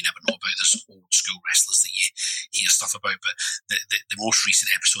you never know about. There's old school wrestlers that you hear stuff about, but the most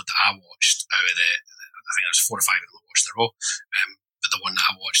recent episode that I watched out of I think there was 4 or 5 of them I watched in a row. But the one that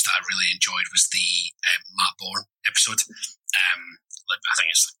I watched that I really enjoyed was the Matt Bourne episode. I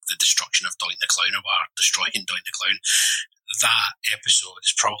think it's the destruction of Doink the Clown, or destroying Doink the Clown. That episode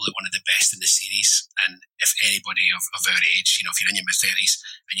is probably one of the best in the series. And if anybody of our age, if you're in your mid-30s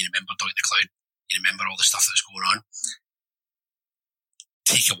and you remember Doink the Clown, you remember all the stuff that was going on,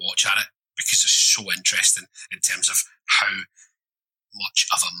 take a watch at it, because it's so interesting in terms of how much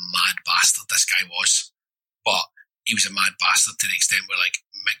of a mad bastard this guy was. But he was a mad bastard to the extent where, like,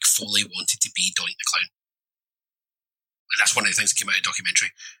 Mick Foley wanted to be Doink the Clown. And that's one of the things that came out of the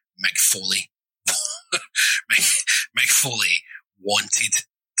documentary. Mick Foley wanted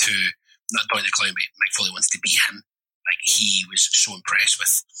to, not Doink the Clown, but Mick Foley wanted to be him. Like, he was so impressed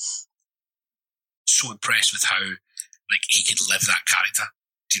with how, like, he could live that character.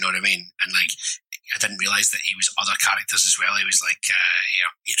 Do you know what I mean? And, like, I didn't realise that he was other characters as well. He was like,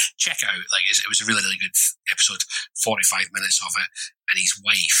 check it out. Like, it was a really, really good episode, 45 minutes of it. And his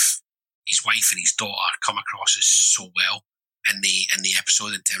wife and his daughter come across as so well in the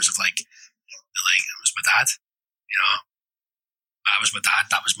episode, in terms of like, it was my dad, I was my dad.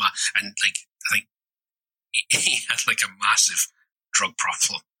 That was my, and like, I think he had like a massive drug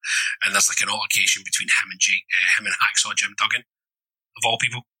problem. And there's like an altercation between him and Hacksaw Jim Duggan, of all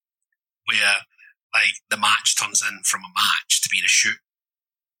people, where like the match turns in from a match to being a shoot,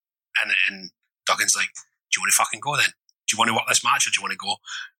 and Duggan's like, "Do you want to fucking go then? Do you want to work this match, or do you want to go?"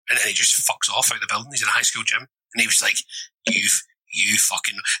 And then he just fucks off out the building. He's in a high school gym, and he was like, "You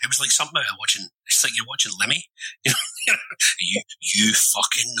fucking." It was like something about watching. It's like you're watching Lemmy. You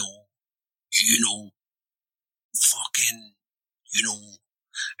fucking know. Fucking.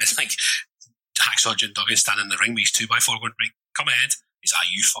 It's like Hacksaw Jim Duggan standing in the ring with his 2x4 going, "Right, come ahead." He's like,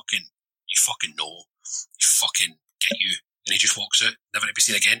 you fucking know. You fucking get you. And he just walks out, never to be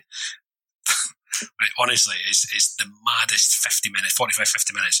seen again. Right, honestly, it's the maddest 50 minutes, 45,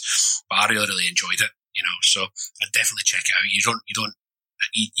 50 minutes. But I really, really enjoyed it, so I'd definitely check it out.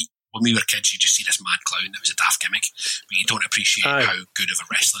 When we were kids, you just see this mad clown that was a daft gimmick, but you don't appreciate how good of a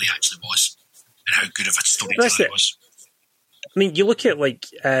wrestler he actually was, and how good of a storyteller he was. I mean, you look at like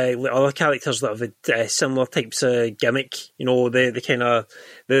other characters that have had similar types of gimmick. The kind of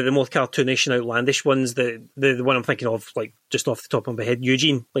the more cartoonish and outlandish ones. The one I'm thinking of, like just off the top of my head,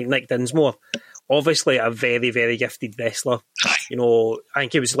 Eugene, like Nick Dinsmore, obviously a very, very gifted wrestler. I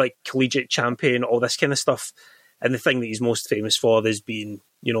think he was like collegiate champion, all this kind of stuff. And the thing that he's most famous for is being,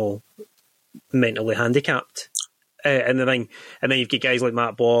 mentally handicapped. And then you've got guys like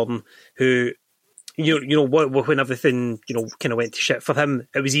Matt Bourne, who. When everything kind of went to shit for him,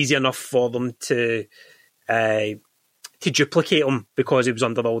 it was easy enough for them to duplicate him, because he was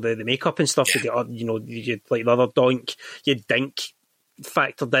under all the makeup and stuff. Yeah. You like the other Doink, you Dink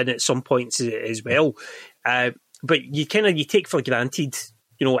factored in at some points as well. But you take for granted,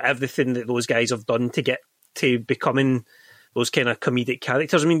 everything that those guys have done to get to becoming those kind of comedic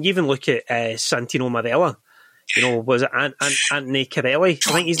characters. I mean, you even look at Santino Marella. Was it Anthony Carelli?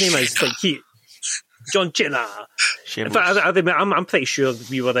 I think his name is like John Cena. In fact, I'm pretty sure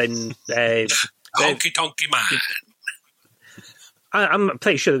we were in Honky Tonky Man. I'm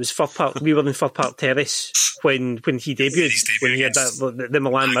pretty sure it was we were in Fir Park Terrace when he debuted, when he had the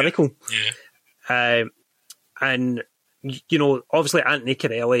Milan Miracle. Yeah. And obviously Anthony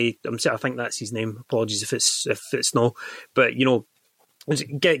Carelli, I think that's his name. Apologies if it's no, but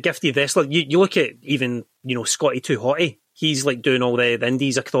gifted wrestler. You look at even Scotty Too Hotty. He's like doing all the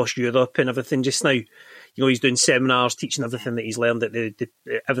indies across Europe and everything just now. he's doing seminars, teaching everything that he's learned at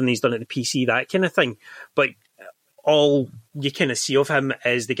everything he's done at the PC, that kind of thing. But all you kind of see of him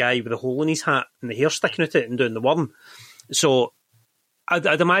is the guy with the hole in his hat and the hair sticking out it and doing the worm. So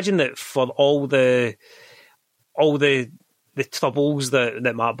I'd imagine that for all the troubles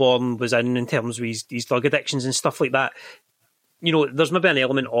that Matt Bourne was in terms of his drug addictions and stuff like that, there's maybe an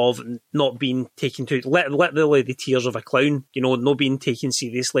element of not being taken to literally the tears of a clown, not being taken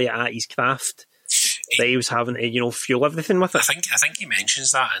seriously at his craft. That he was having to, fuel everything with it. I think he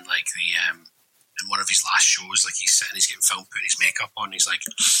mentions that in like the in one of his last shows, like he's sitting, he's getting filmed, putting his makeup on. He's like,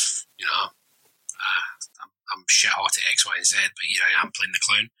 I'm shit hot at X, Y, and Z, but here I am playing the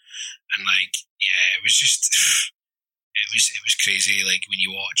clown, and like, yeah, it was just, it was crazy. Like when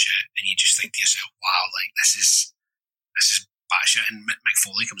you watch it and you just think to yourself, wow, like this is batshit. And Mick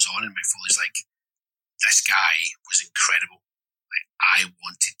Foley comes on, and Mick Foley's like, this guy was incredible. Like I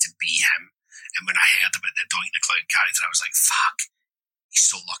wanted to be him. And when I heard about the Doink the Clown character, I was like, fuck, he's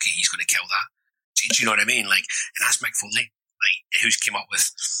so lucky he's going to kill that. Do you know what I mean? Like, and that's Mick Foley, like, who's came up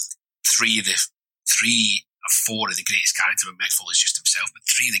with three or four of the greatest characters. Mick Foley's just himself, but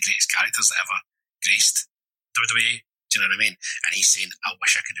three of the greatest characters that ever graced WWE. Do you know what I mean? And he's saying, I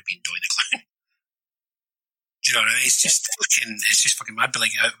wish I could have been Doink the Clown. Do you know what I mean? It's just fucking mad. But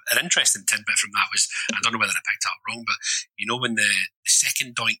like, an interesting tidbit from that was, I don't know whether I picked it up wrong, but when the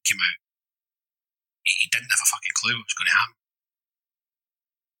second Doink came out, he didn't have a fucking clue what was going to happen.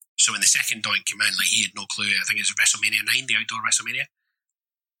 So when the second Doink came in, like, he had no clue. I think it was WrestleMania 9, the outdoor WrestleMania.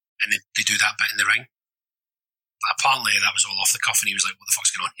 And they do that bit in the ring. But apparently that was all off the cuff, and he was like, what the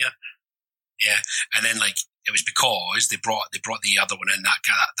fuck's going on here? Yeah. And then, like, it was because they brought the other one in. That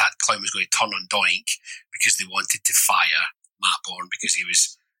clown was going to turn on Doink because they wanted to fire Matt Bourne because he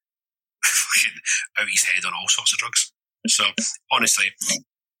was fucking out his head on all sorts of drugs. So, honestly,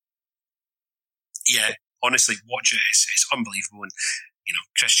 watch it. It's unbelievable. And,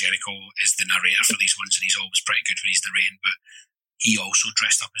 Chris Jericho is the narrator for these ones, and he's always pretty good when he's narrating, but he also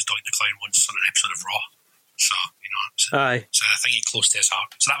dressed up as Doink the Clown once on an episode of Raw. So, Aye. So I think it close to his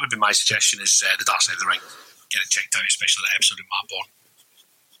heart. So that would be my suggestion, is The Dark Side of the Ring. Get it checked out, especially that episode of Matt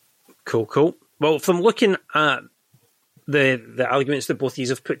Bourne. Cool. Well, from looking at the arguments that both of you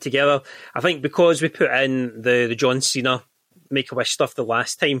have put together, I think because we put in the John Cena Make-A-Wish stuff the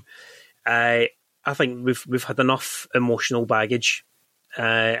last time, I think we've had enough emotional baggage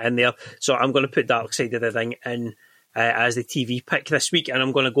in there. So I'm going to put Dark Side of the Ring in as the TV pick this week, and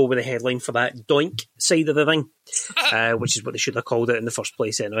I'm going to go with the headline for that, Doink Side of the Ring, which is what they should have called it in the first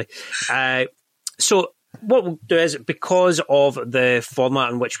place anyway. So what we'll do is, because of the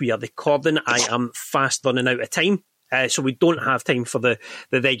format in which we are recording, I am fast running out of time. So we don't have time for the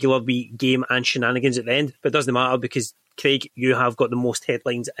regular week game and shenanigans at the end, but it doesn't matter because, Craig, you have got the most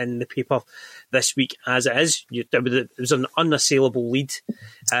headlines in the paper this week as it is. It was an unassailable lead,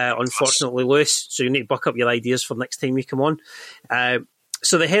 unfortunately, Lewis, so you need to buck up your ideas for next time you come on.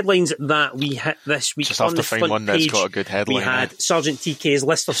 So the headlines that we hit this week, just on have the to find front one that's page, got a good headline. we had Sergeant TK's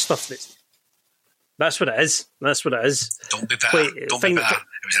list of stuff that's what it is. Don't be bitter. Don't be bitter.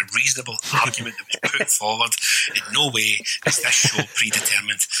 It was a reasonable argument that was put forward. In no way is this show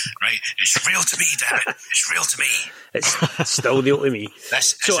predetermined, right? It's real to me, damn it. It's real to me. It's still real to me.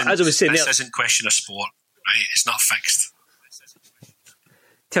 This isn't question of sport, right? It's not fixed.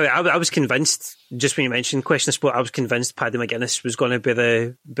 Tell you, I was convinced, just when you mentioned question of sport, I was convinced Paddy McGuinness was going to be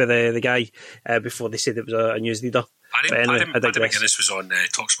the guy before they said it was a news leader. Paddy McGuinness was on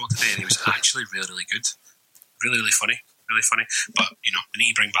TalkSport today, and he was actually really, really good. Really, really funny. Really funny. But, we need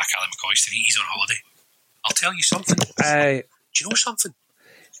to bring back Alan McCoy today. He's on holiday. I'll tell you something. Do you know something?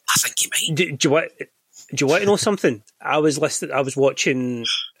 I think you might. Do you want to know something? I was watching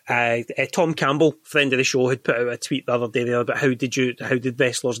Tom Campbell, friend of the show, had put out a tweet the other day about how did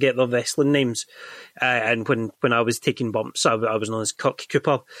wrestlers get their wrestling names, and when I was taking bumps, I was known as Kirk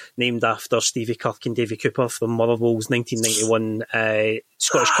Cooper, named after Stevie Kirk and Davie Cooper from Motherwell's 1991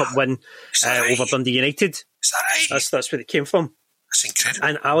 Scottish Cup win over Dundee United. Is that right? That's where it came from. That's incredible.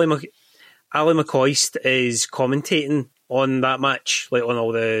 And Ali McCoist is commentating on that match, like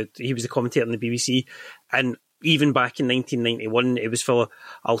on he was the commentator on the BBC, and even back in 1991, it was full of,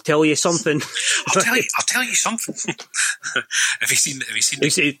 I'll tell you something. I'll tell you something. Have you seen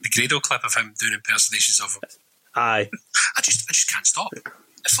the Grado clip of him doing impersonations of him? Aye. I just can't stop.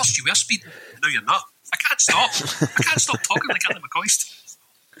 At first you were speeding, now you're not. I can't stop talking like Alan McCoist.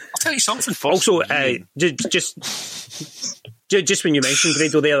 I'll tell you something. Also, just when you mentioned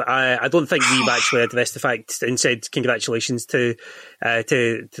Grado there, I don't think we've actually addressed the fact and said congratulations to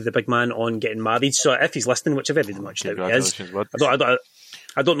the big man on getting married. So if he's listening, which I very much doubt he is,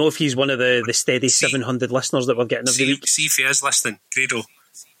 I don't know if he's one of the steady 700 listeners that we're getting every week. See if he is listening. Grado,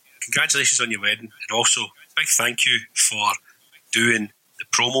 congratulations on your wedding, and also big thank you for doing the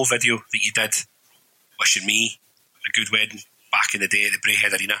promo video that you did, wishing me a good wedding back in the day at the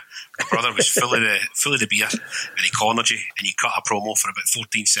Brayhead Arena. My brother was full of the beer, and he cornered you, and you cut a promo for about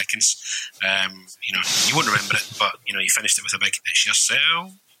 14 seconds. You won't remember it, but you finished it with a big "it's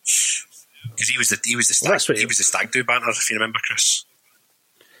yourself," because he was the stag do banter, if you remember, Chris.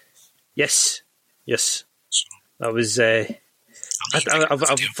 Yes. That was.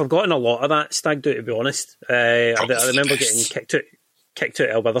 I've forgotten a lot of that stag do, to be honest. I remember getting kicked out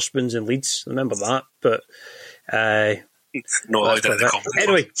of Witherspoons in Leeds. I remember that, but no, I did it.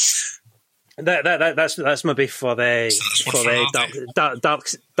 Anyway, that's maybe for the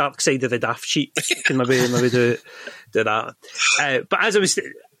dark side of the Daft sheet. Can maybe do that. But as I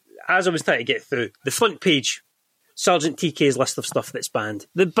was trying to get through the front page, Sergeant TK's list of stuff that's banned.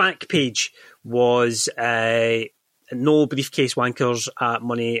 The back page was no briefcase wankers at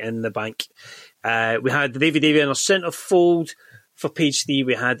Money in the Bank. We had Ravie Davie in our centrefold. For page 3,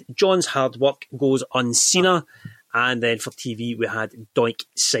 we had John's hard work goes unseen. And then for TV, we had Doink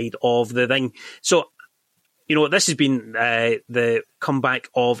side of the ring. So, this has been the comeback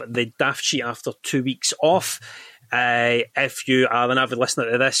of the Daft sheet after 2 weeks off. If you are an avid listener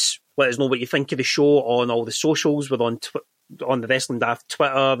to this, let us know what you think of the show on all the socials. We're on the Wrestling Daft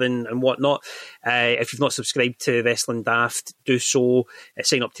Twitter and whatnot. If you've not subscribed to Wrestling Daft, do so.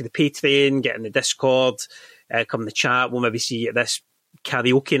 Sign up to the Patreon, get in the Discord, come in the chat. We'll maybe see you at this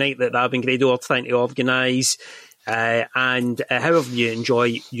karaoke night that I've been Grado are trying to organise. And however you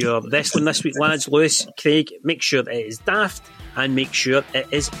enjoy your wrestling this week, lads, Lewis, Craig, make sure that it is daft and make sure it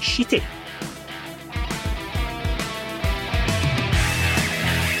is sheety.